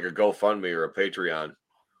start like a GoFundMe or a Patreon.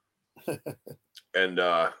 And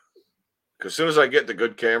because as soon as I get the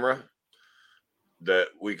good camera that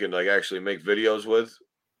we can like actually make videos with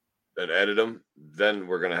and edit them, then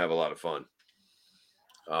we're gonna have a lot of fun.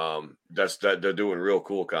 That's that they're doing real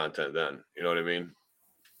cool content then. You know what I mean?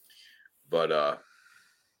 But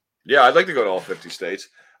yeah, I'd like to go to all 50 states.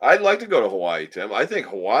 I'd like to go to Hawaii, Tim. I think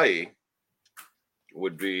Hawaii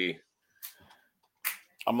would be.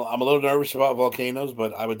 I'm a little nervous about volcanoes,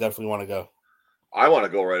 but I would definitely want to go. I want to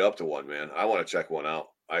go right up to one, man. I want to check one out.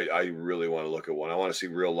 I really want to look at one. I want to see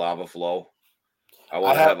real lava flow.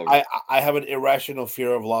 I have an irrational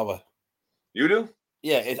fear of lava. You do?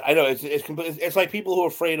 Yeah, I know. It's like people who are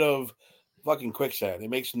afraid of fucking quicksand. It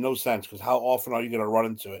makes no sense because how often are you going to run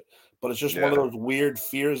into it? But it's just one of those weird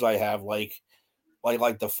fears I have, like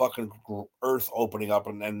the fucking earth opening up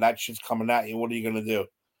and that shit's coming at you. What are you going to do?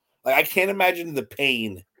 Like, I can't imagine the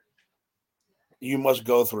pain you must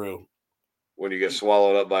go through when you get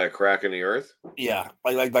swallowed up by a crack in the earth. Yeah,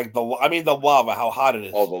 like the lava, how hot it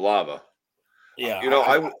is. Oh, the lava. Yeah, you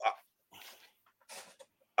know,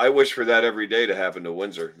 I wish for that every day to happen to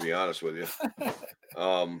Windsor, to be honest with you.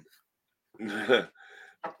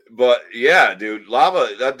 But yeah, dude,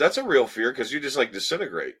 lava, that's a real fear because you just like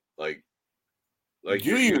disintegrate. Like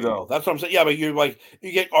do you though? That's what I'm saying. Yeah, but you're like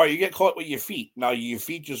you get caught with your feet. Now your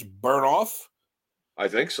feet just burn off. I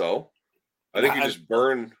think so. I think you just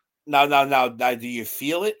burn. Now, do you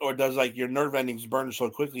feel it, or does like your nerve endings burn so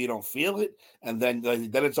quickly you don't feel it, and then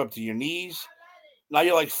it's up to your knees? Now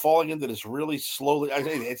you're like falling into this really slowly.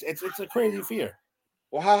 It's a crazy fear.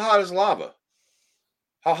 Well, how hot is lava?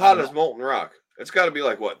 How hot is molten rock? It's got to be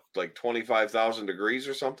like what, like 25,000 degrees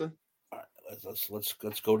or something. All right,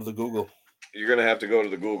 let's go to the Google. You're gonna have to go to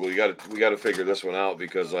the Google. We got to figure this one out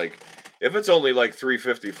because like if it's only like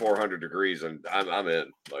 350, 400 degrees, and I'm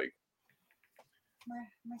in. Like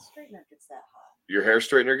my straightener gets that hot. Your hair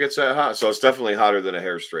straightener gets that hot, so it's definitely hotter than a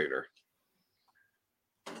hair straightener.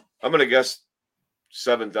 I'm gonna guess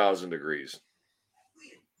 7,000 degrees.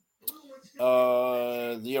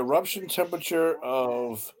 The eruption temperature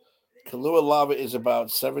of Kahlua lava is about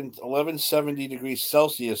 1170 degrees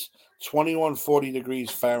Celsius, 2140 degrees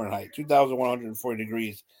Fahrenheit, 2140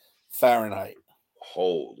 degrees Fahrenheit.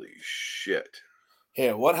 Holy shit.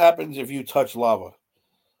 Here, what happens if you touch lava?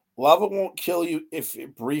 Lava won't kill you if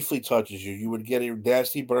it briefly touches you. You would get a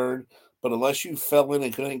nasty burn, but unless you fell in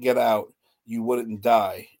and couldn't get out, you wouldn't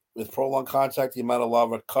die. With prolonged contact, the amount of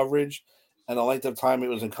lava coverage and the length of time it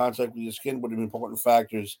was in contact with your skin would be important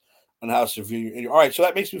factors on how severe your injury. All right, so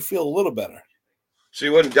that makes me feel a little better. So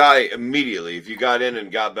you wouldn't die immediately. If you got in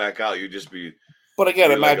and got back out, you'd just be... But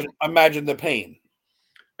again, imagine the pain.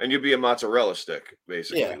 And you'd be a mozzarella stick,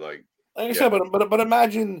 basically. Yeah. Like I said, but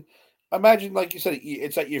imagine, like you said,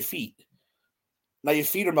 it's at your feet. Now your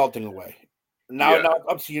feet are melting away. Now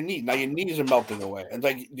up to your knee. Now your knees are melting away. And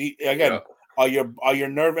like are your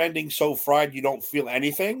nerve endings so fried you don't feel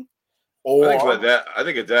anything? Or I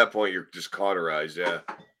think at that point you're just cauterized. Yeah.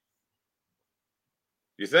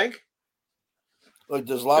 You think? Like,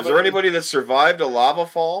 is there anybody that survived a lava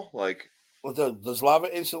fall? Like, does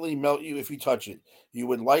lava instantly melt you if you touch it? You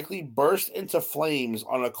would likely burst into flames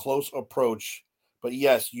on a close approach, but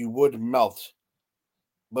yes, you would melt.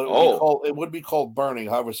 But it would be called burning.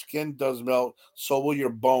 However, skin does melt, so will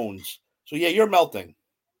your bones. So yeah, you're melting.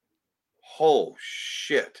 Oh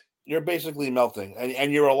shit! You're basically melting,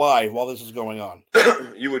 and you're alive while this is going on.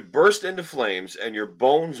 You would burst into flames, and your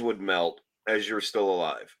bones would melt as you're still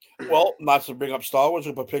alive. Well, not to bring up Star Wars,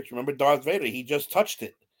 but picture. Remember Darth Vader? He just touched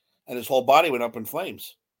it, and his whole body went up in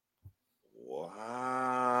flames.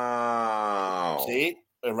 Wow! See,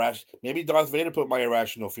 maybe Darth Vader put my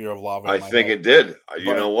irrational fear of lava. I think it did.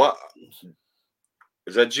 You know what?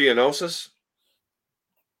 Is that Geonosis?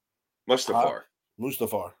 Mustafar.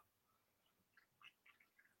 Mustafar.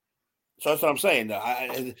 So that's what I'm saying.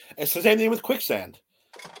 It's the same thing with quicksand.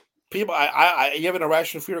 People, you have an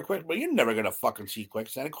irrational fear of quicksand, but you're never gonna fucking see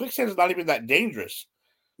quicksand. And quicksand is not even that dangerous.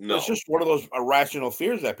 No, it's just one of those irrational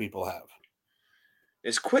fears that people have.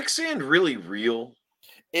 Is quicksand really real?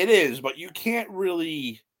 It is, but you can't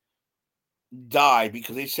really die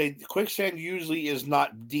because they say quicksand usually is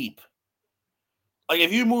not deep. Like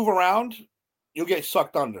if you move around, you'll get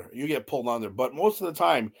sucked under. You get pulled under, but most of the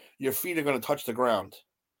time, your feet are going to touch the ground.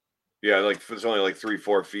 Yeah, like it's only like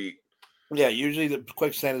 3-4 feet. Yeah, usually the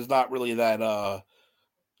quicksand is not really that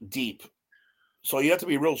deep. So you have to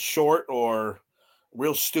be real short or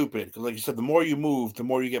real stupid. Because like you said, the more you move, the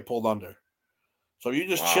more you get pulled under. So if you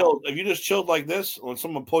just chilled like this, when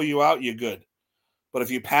someone pull you out, you're good. But if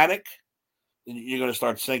you panic, you're going to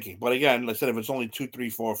start sinking. But again, like I said, if it's only 2, 3,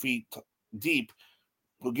 4 feet deep,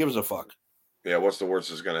 who gives a fuck? Yeah, what's the worst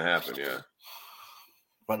that's going to happen? Yeah.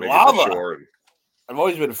 But maybe lava. I've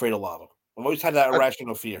always been afraid of lava. I've always had that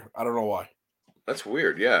irrational fear. I don't know why. That's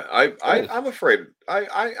weird. Yeah, I'm afraid.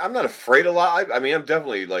 I'm not afraid of lava. I mean, I'm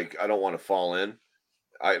definitely like I don't want to fall in.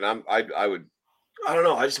 I don't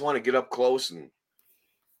know. I just want to get up close and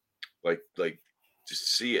like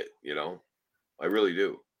just see it. You know, I really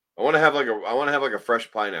do. I want to have like a fresh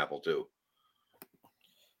pineapple too.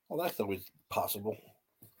 Well, that's always possible.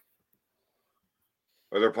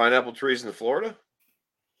 Are there pineapple trees in Florida?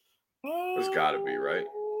 There's got to be, right?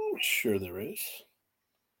 Sure there is.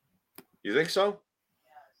 You think so?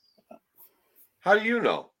 Yes. How do you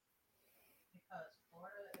know? Because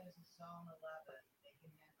Florida is a zone 11. They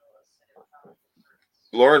can handle a powerful fruits.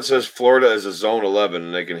 Lauren says Florida is a zone 11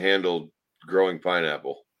 and they can handle growing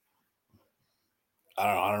pineapple.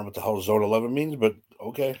 I don't know what the hell zone 11 means, but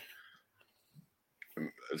okay.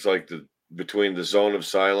 It's like between the zone of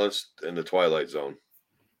silence and the twilight zone. I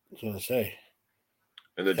was going to say.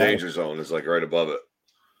 And the danger zone is like right above it.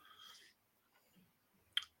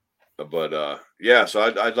 But yeah, so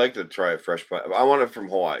I'd like to try a fresh pie. I want it from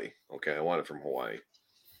Hawaii. Okay, I want it from Hawaii.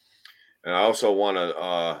 And I also want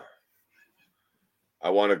to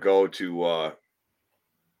go to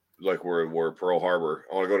like where Pearl Harbor.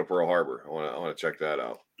 I want to go to Pearl Harbor. I want to check that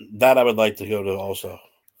out. That I would like to go to also.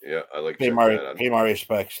 Yeah, I like pay my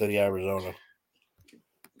respects to the Arizona.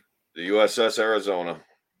 The USS Arizona.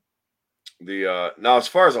 The now, as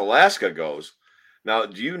far as Alaska goes, now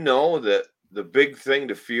do you know that the big thing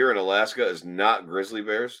to fear in Alaska is not grizzly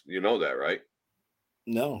bears? You know that, right?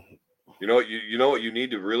 No. You know what you know what you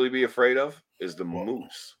need to really be afraid of is the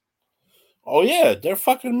moose. Oh yeah, they're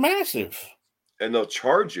fucking massive. And they'll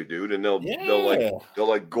charge you, dude, and they'll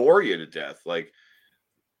Yeah. gore you to death. Like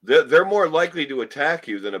they're more likely to attack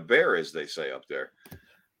you than a bear is, they say up there.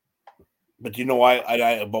 But you know why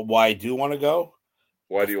why I do want to go?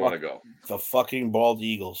 Why do you want to go? The fucking bald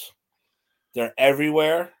eagles. They're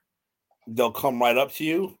everywhere. They'll come right up to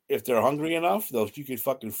you if they're hungry enough. You can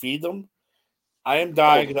fucking feed them. I am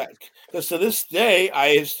dying because to this day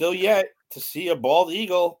I have still yet to see a bald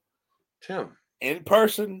eagle, Tim, in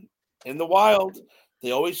person in the wild.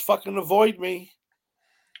 They always fucking avoid me.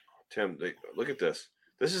 Tim, look at this.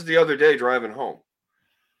 This is the other day driving home.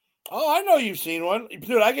 Oh, I know you've seen one,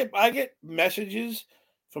 dude. I get messages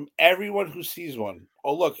from everyone who sees one.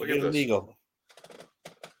 Oh, look at an this. eagle.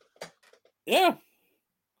 Yeah,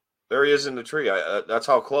 there he is in the tree. That's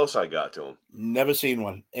how close I got to him. Never seen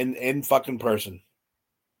one in fucking person.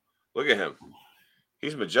 Look at him.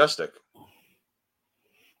 He's majestic.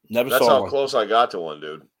 Never That's saw how one. close I got to one,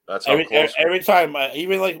 dude. That's how close. Every time,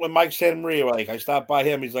 even like when Mike Santa Maria, like I stopped by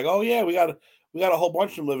him, he's like, "Oh yeah, we got a whole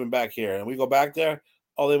bunch of them living back here," and we go back there.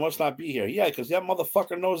 Oh, they must not be here. Yeah, because that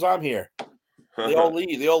motherfucker knows I'm here. They all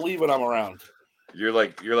leave. They all leave when I'm around. You're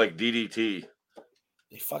like DDT.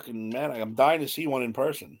 They fucking man, I'm dying to see one in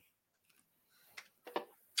person.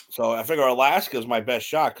 So I figure Alaska is my best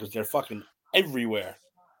shot because they're fucking everywhere.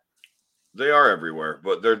 They are everywhere,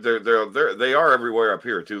 but they are everywhere up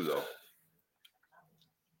here too, though.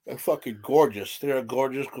 They're fucking gorgeous. They're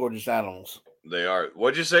gorgeous, gorgeous animals. They are.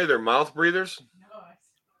 What'd you say? They're mouth breathers? No,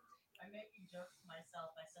 I make you joke to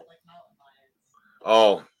myself. I said like mountain lions.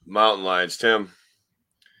 Oh, mountain lions, Tim.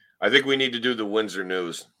 I think we need to do the Windsor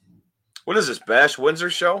News. What is this, Bash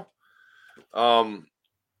Windsor show? All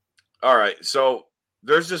right. So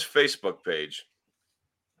there's this Facebook page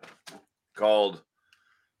called.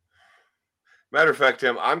 Matter of fact,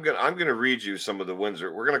 Tim, I'm gonna read you some of the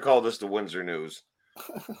Windsor. We're gonna call this the Windsor News,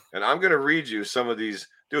 and I'm gonna read you some of these.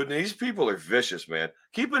 Dude, these people are vicious, man.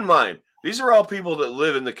 Keep in mind, these are all people that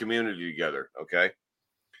live in the community together. Okay,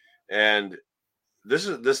 and this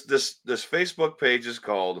Facebook page is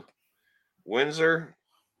called Windsor.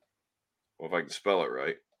 Well, if I can spell it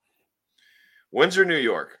right, Windsor, New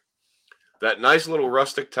York. That nice little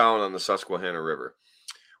rustic town on the Susquehanna River.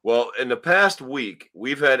 Well, in the past week,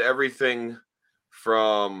 we've had everything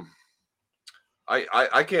from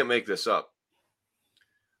I can't make this up.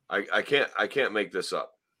 I can't make this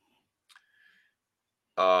up.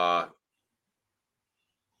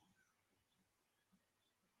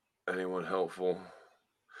 Anyone helpful?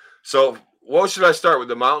 So what should I start with?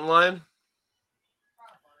 The mountain lion?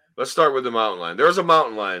 Let's start with the mountain lion. There was a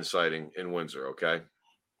mountain lion sighting in Windsor, okay?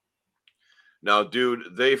 Now,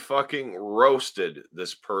 dude, they fucking roasted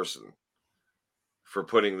this person for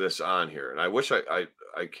putting this on here. And I wish I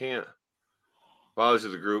can't. Apologies to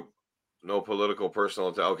the group. No political personal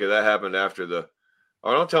attack. Okay, that happened after the.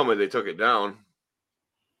 Oh, don't tell me they took it down.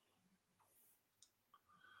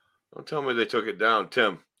 Don't tell me they took it down,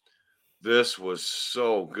 Tim. This was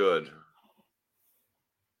so good.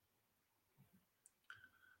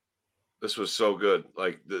 This was so good.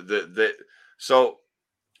 Like so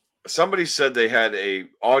somebody said they had a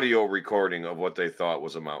audio recording of what they thought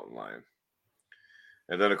was a mountain lion.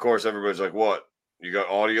 And then of course everybody's like, "What? You got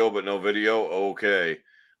audio but no video?" Okay.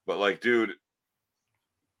 But like, dude,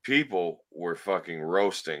 people were fucking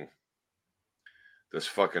roasting this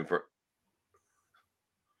fucking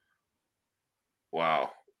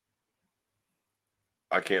wow.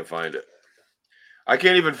 I can't find it. I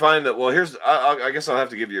can't even find that. Well, I guess I'll have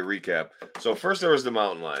to give you a recap. So first there was the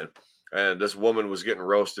mountain lion, and this woman was getting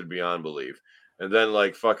roasted beyond belief. And then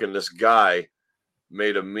like fucking this guy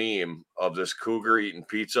made a meme of this cougar eating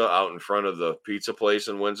pizza out in front of the pizza place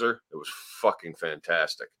in Windsor. It was fucking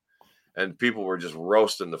fantastic. And people were just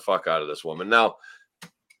roasting the fuck out of this woman. Now,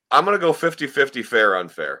 I'm going to go 50-50 fair,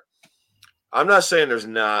 unfair. I'm not saying there's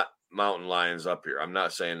not mountain lions up here. I'm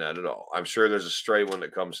not saying that at all. I'm sure there's a stray one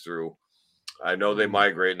that comes through. I know they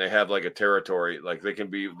migrate and they have like a territory, like they can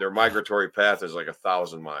be, their migratory path is like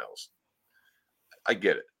 1,000 miles. I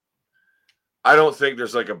get it. I don't think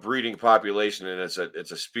there's like a breeding population and it's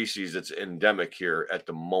a species that's endemic here at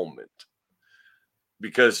the moment.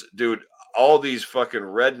 Because, dude, all these fucking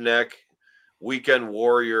redneck, weekend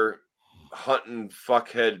warrior, hunting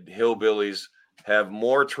fuckhead hillbillies have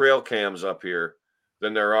more trail cams up here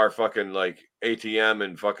than there are fucking like ATM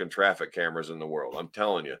and fucking traffic cameras in the world. I'm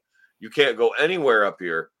telling you. You can't go anywhere up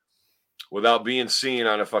here without being seen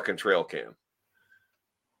on a fucking trail cam.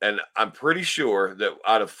 And I'm pretty sure that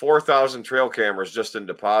out of 4,000 trail cameras just in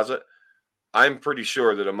deposit, I'm pretty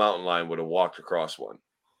sure that a mountain lion would have walked across one.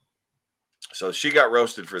 So she got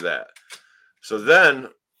roasted for that. So then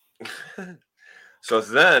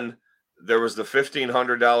there was the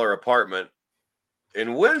 $1,500 apartment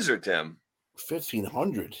in Windsor, Tim.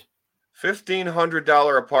 $1,500.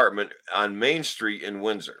 $1,500 apartment on Main Street in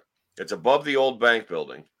Windsor. It's above the old bank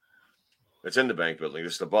building. It's in the bank building.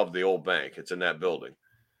 It's above the old bank. It's in that building.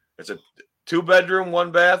 It's a 2-bedroom,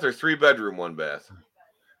 1-bath, or 3-bedroom, 1-bath.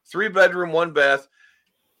 3-bedroom, 1-bath.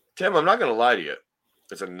 Tim, I'm not going to lie to you.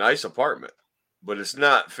 It's a nice apartment, but it's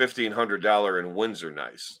not $1,500 in Windsor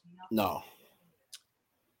nice. No.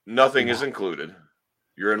 Nothing is included.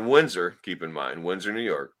 You're in Windsor, keep in mind, Windsor, New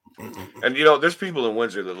York. And, you know, there's people in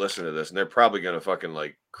Windsor that listen to this, and they're probably going to fucking,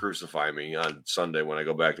 like, crucify me on Sunday when I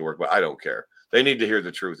go back to work, but I don't care. They need to hear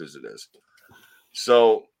the truth as it is.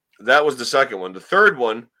 So that was the second one. The third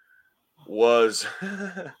one was,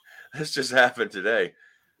 this just happened today.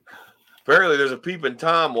 Apparently there's a peeping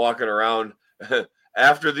Tom walking around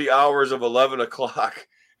after the hours of 11 o'clock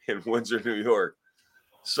in Windsor, New York.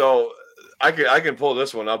 So I can pull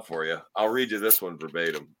this one up for you. I'll read you this one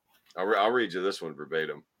verbatim. I'll read you this one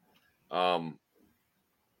verbatim.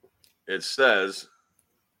 It says,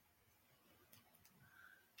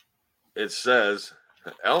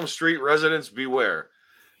 Elm Street residents beware.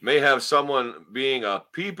 May have someone being a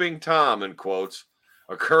peeping Tom, in quotes.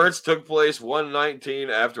 Occurrence took place 1:19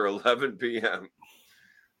 after 11 p.m.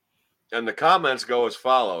 And the comments go as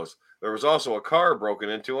follows. There was also a car broken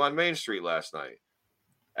into on Main Street last night.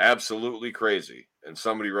 Absolutely crazy. And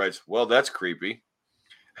somebody writes, well, that's creepy.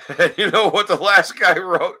 And you know what the last guy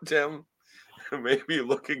wrote, Tim? Maybe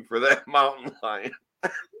looking for that mountain lion.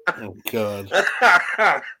 Oh, God.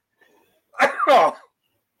 Oh,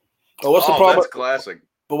 what's the problem? That's classic.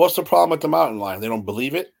 But what's the problem with the mountain lion? They don't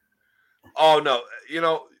believe it? Oh, no. You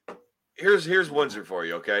know, here's Windsor for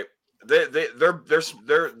you, okay? They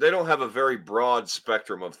don't have a very broad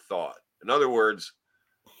spectrum of thought. In other words,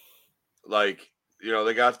 like, you know,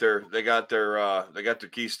 they got their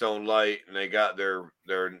Keystone Light, and they got their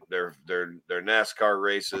NASCAR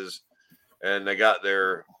races, and they got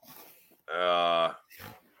their mountain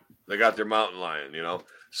lion, you know.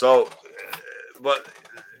 So, but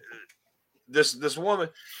this woman,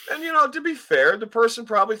 and you know, to be fair, the person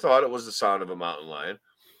probably thought it was the sound of a mountain lion,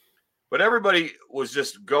 but everybody was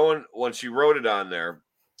just going when she wrote it on there,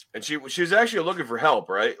 and she was actually looking for help,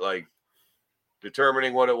 right? Like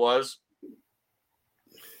determining what it was.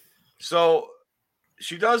 So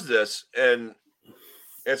she does this, and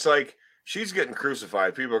it's like she's getting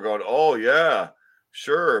crucified. People are going, "Oh yeah,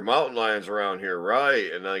 sure, mountain lions around here,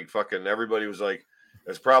 right?" And like fucking everybody was like,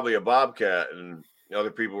 "It's probably a bobcat," and other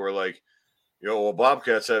people were like, "You know, well,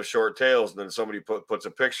 bobcats have short tails." And then somebody puts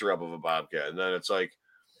a picture up of a bobcat, and then it's like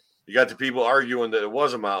you got the people arguing that it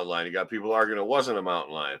was a mountain lion. You got people arguing it wasn't a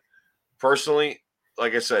mountain lion. Personally,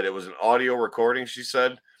 like I said, it was an audio recording. She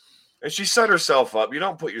said. And she set herself up. You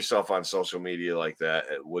don't put yourself on social media like that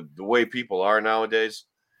with the way people are nowadays.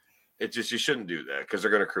 It just, you shouldn't do that because they're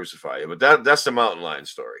going to crucify you. But that's the mountain lion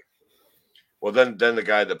story. Well, then the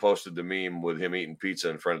guy that posted the meme with him eating pizza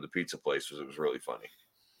in front of the pizza place was really funny.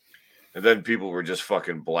 And then people were just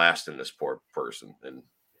fucking blasting this poor person. And,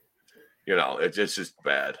 you know, it's just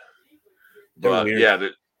bad. But yeah,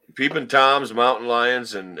 the peeping Toms, mountain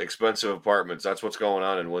lions, and expensive apartments. That's what's going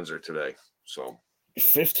on in Windsor today. So.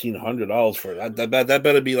 $1,500 for that. That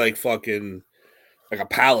better be like fucking like a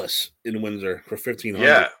palace in Windsor for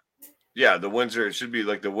 $1,500. Yeah. The Windsor, it should be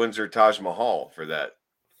like the Windsor Taj Mahal for that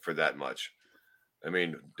much. I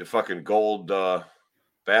mean, the fucking gold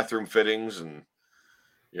bathroom fittings, and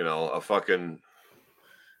you know, a fucking,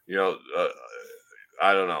 you know,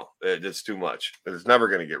 I don't know. It's too much. It's never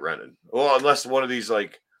going to get rented. Well, unless one of these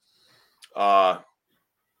like.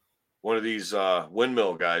 One of these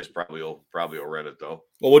windmill guys probably will rent it though.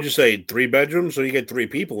 Well, what'd you say? 3 bedrooms, so you get 3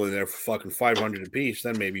 people in there for fucking $500 a piece.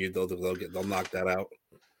 Then maybe they'll knock that out.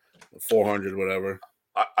 400, whatever.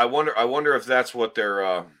 I wonder if that's what they're.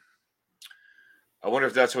 I wonder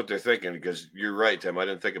if that's what they're thinking, because you're right, Tim. I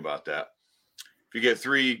didn't think about that. If you get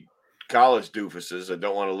 3 college doofuses that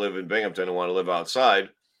don't want to live in Binghamton and want to live outside,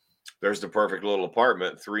 there's the perfect little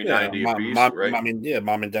apartment, $390 a piece, right? I mean, yeah,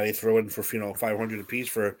 mom and daddy throw in for $500 a piece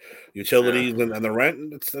for utilities and the rent.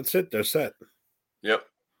 And that's it. They're set. Yep,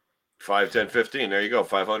 5, 10, 15. There you go,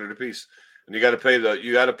 $500 a piece, and you got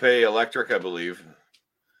to pay electric, I believe.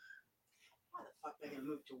 How the fuck they gonna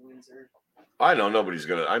move to Windsor? I know nobody's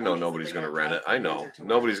gonna rent it. I know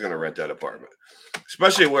nobody's gonna rent that apartment,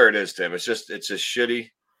 especially where it is, Tim. It's just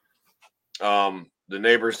shitty. The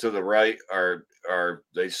neighbors to the right are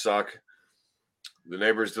they suck. The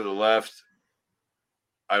neighbors to the left,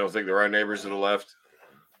 I don't think there are neighbors to the left.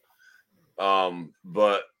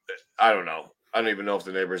 But I don't know. I don't even know if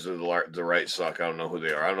the neighbors to the right suck. I don't know who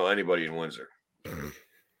they are. I don't know anybody in Windsor.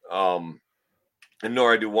 And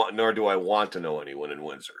nor do I want to know anyone in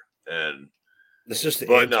Windsor. And it's just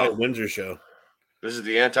the anti-Windsor show. This is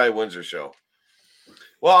the anti-Windsor show.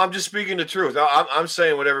 Well, I'm just speaking the truth. I'm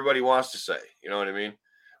saying what everybody wants to say. You know what I mean?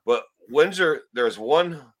 But Windsor, there's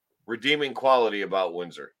one redeeming quality about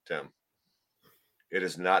Windsor, Tim. It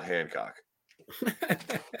is not Hancock.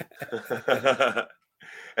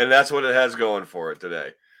 And that's what it has going for it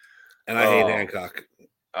today. And I hate Hancock.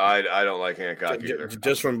 I don't like Hancock either.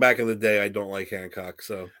 Just from back in the day, I don't like Hancock.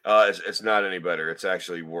 So it's not any better. It's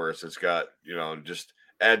actually worse. It's got, just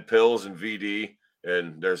add pills and VD,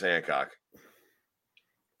 and there's Hancock.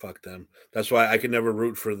 Fuck them. That's why I can never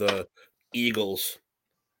root for the Eagles.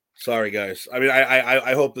 Sorry, guys. I mean,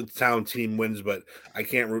 I hope the town team wins, but I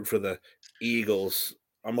can't root for the Eagles.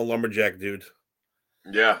 I'm a lumberjack dude.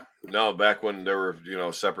 Yeah. No, back when there were,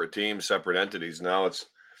 separate teams, separate entities. Now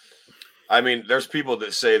there's people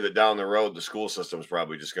that say that down the road, the school system is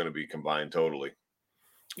probably just going to be combined totally.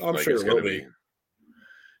 I'm sure it's going to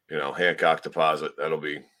be. Hancock Deposit. That'll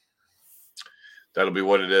be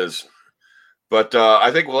what it is. But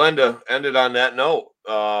I think we'll end it on that note.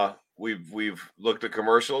 We've looked at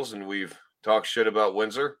commercials and we've talked shit about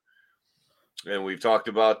Windsor, and we've talked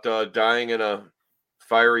about dying in a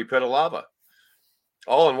fiery pit of lava,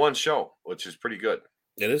 all in one show, which is pretty good.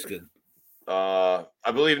 It is good. I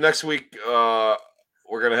believe next week we're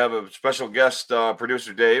gonna have a special guest.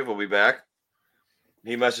 Producer Dave will be back.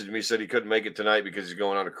 He messaged me, said he couldn't make it tonight because he's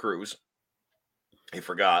going on a cruise. He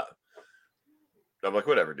forgot. I'm like,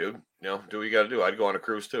 whatever, dude. Do what you got to do. I'd go on a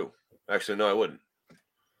cruise too. Actually, no, I wouldn't.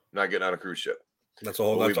 Not getting on a cruise ship. That's a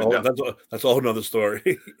whole nother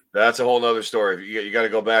story. That's a whole nother story. You got to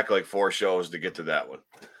go back like 4 shows to get to that one.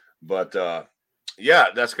 But yeah,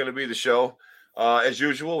 that's going to be the show. As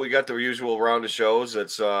usual, we got the usual round of shows.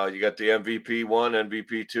 It's you got the MVP 1,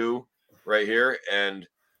 MVP 2 right here, and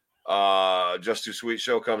Just Too Sweet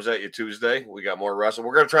show comes at you Tuesday. We got more wrestling.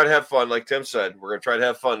 We're going to try to have fun, like Tim said. We're going to try to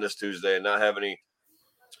have fun this Tuesday and not have any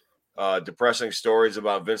depressing stories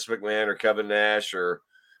about Vince McMahon or Kevin Nash or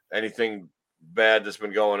anything bad that's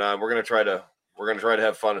been going on. We're going to try to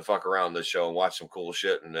have fun and fuck around this show and watch some cool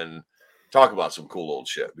shit and then talk about some cool old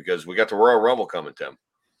shit because we got the Royal Rumble coming, Tim.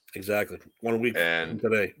 Exactly. 1 week from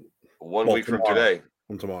today. 1 week from today.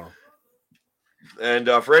 From tomorrow. And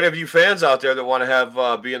for any of you fans out there that want to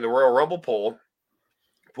have be in the Royal Rumble the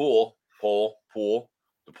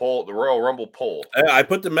Royal Rumble poll. I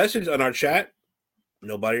put the message on our chat.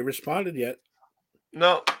 Nobody responded yet.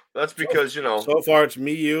 No, that's because So far, it's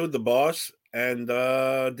me, you, the boss, and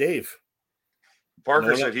Dave.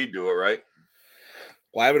 Parker said he'd do it, right?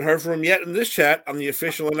 Well, I haven't heard from him yet in this chat on the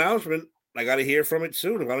official announcement. I got to hear from it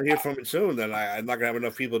soon. If I don't hear from it soon, then I'm not going to have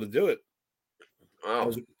enough people to do it.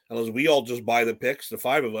 Oh. Unless we all just buy the picks, the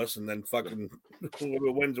 5 of us, and then fucking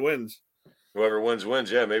whoever wins. Whoever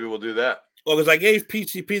wins. Yeah, maybe we'll do that. Well, because I gave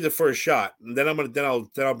PCP the first shot, and then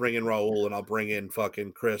I'll bring in Raul, and I'll bring in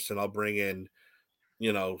fucking Chris, and I'll bring in,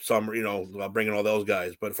 I'll bring in all those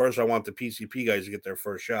guys. But first, I want the PCP guys to get their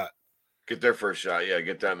first shot. Get their first shot, yeah.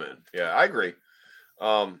 Get them in. Yeah, I agree.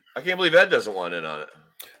 I can't believe Ed doesn't want in on it.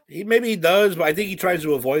 Maybe he does, but I think he tries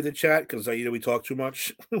to avoid the chat because we talk too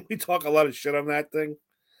much. We talk a lot of shit on that thing.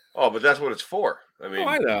 Oh, but that's what it's for. I mean,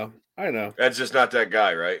 I know. Ed's just not that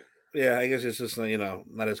guy, right? Yeah, I guess it's just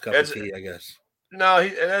not his cup of tea. I guess. No,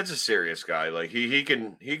 Ed's a serious guy. Like he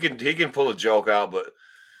can pull a joke out, but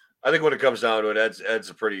I think when it comes down to it, Ed's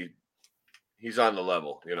he's on the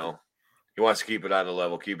level. He wants to keep it on the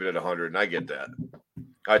level, keep it at 100, and I get that.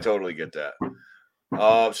 I totally get that.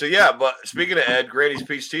 So yeah, but speaking of Ed, Granny's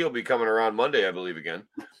Peach Tea will be coming around Monday, I believe, again.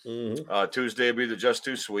 Mm-hmm. Tuesday will be the Just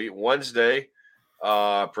Too Sweet. Wednesday,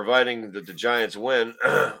 providing that the Giants win.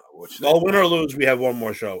 Win or lose, we have one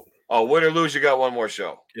more show. Oh, win or lose, you got one more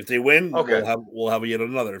show. If they win, okay, we'll have yet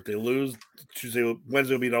another. If they lose,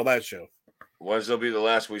 Wednesday will be our last show. Wednesday will be the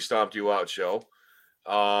last We Stomped You Out show.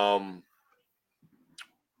 I'm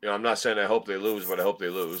not saying I hope they lose, but I hope they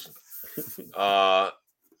lose.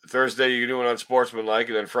 Thursday, you're doing Unsportsmanlike,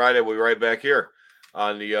 and then Friday, we'll be right back here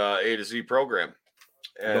on the A2Z program.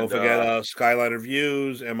 And don't forget Skyline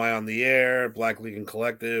Reviews, Am I on the Air, Black Legion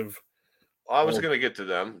Collective. I was going to get to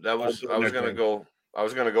them. I was going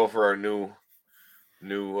to go for our new.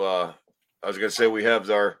 I was going to say we have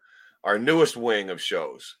our newest wing of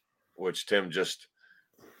shows, which Tim just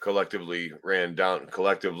collectively ran down.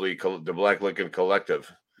 The Black Lincoln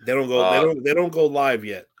Collective. They don't go. They don't go live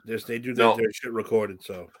yet. They do their shit recorded.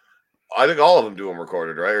 So I think all of them do them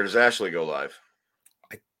recorded, right? Or does Ashley go live?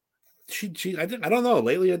 I don't know.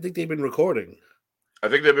 Lately, I think they've been recording. I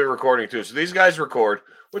think they've been recording too. So these guys record,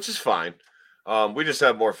 which is fine. We just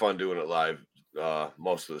have more fun doing it live.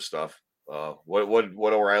 Most of the stuff.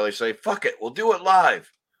 What O'Reilly say? Fuck it, we'll do it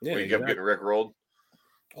live. Yeah, you kept getting rickrolled.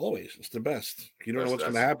 Always, it's the best. You don't know what's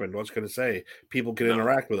going to happen. What's going to say? People can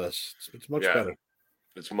interact with us. It's much better.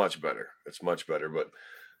 It's much better. It's much better. But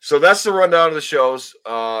so that's the rundown of the shows.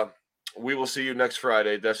 We will see you next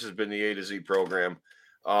Friday. This has been the A to Z program.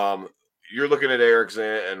 You're looking at Eric's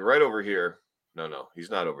and right over here. No, he's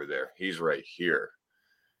not over there. He's right here.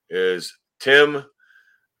 Is Tim.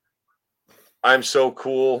 I'm so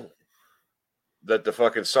cool that the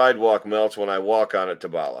fucking sidewalk melts when I walk on it,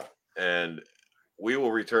 Tabala. And we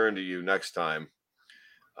will return to you next time.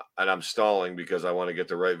 And I'm stalling because I want to get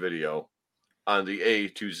the right video on the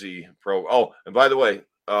A2Z Pro. Oh, and by the way,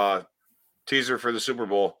 teaser for the Super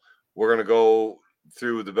Bowl. We're going to go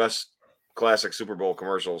through the best classic Super Bowl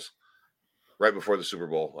commercials right before the Super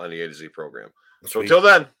Bowl on the A to Z program. Sweet. So until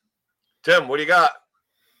then, Tim, what do you got?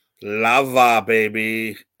 Lava,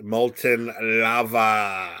 baby. Molten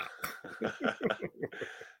lava.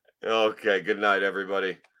 Okay, good night,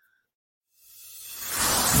 everybody.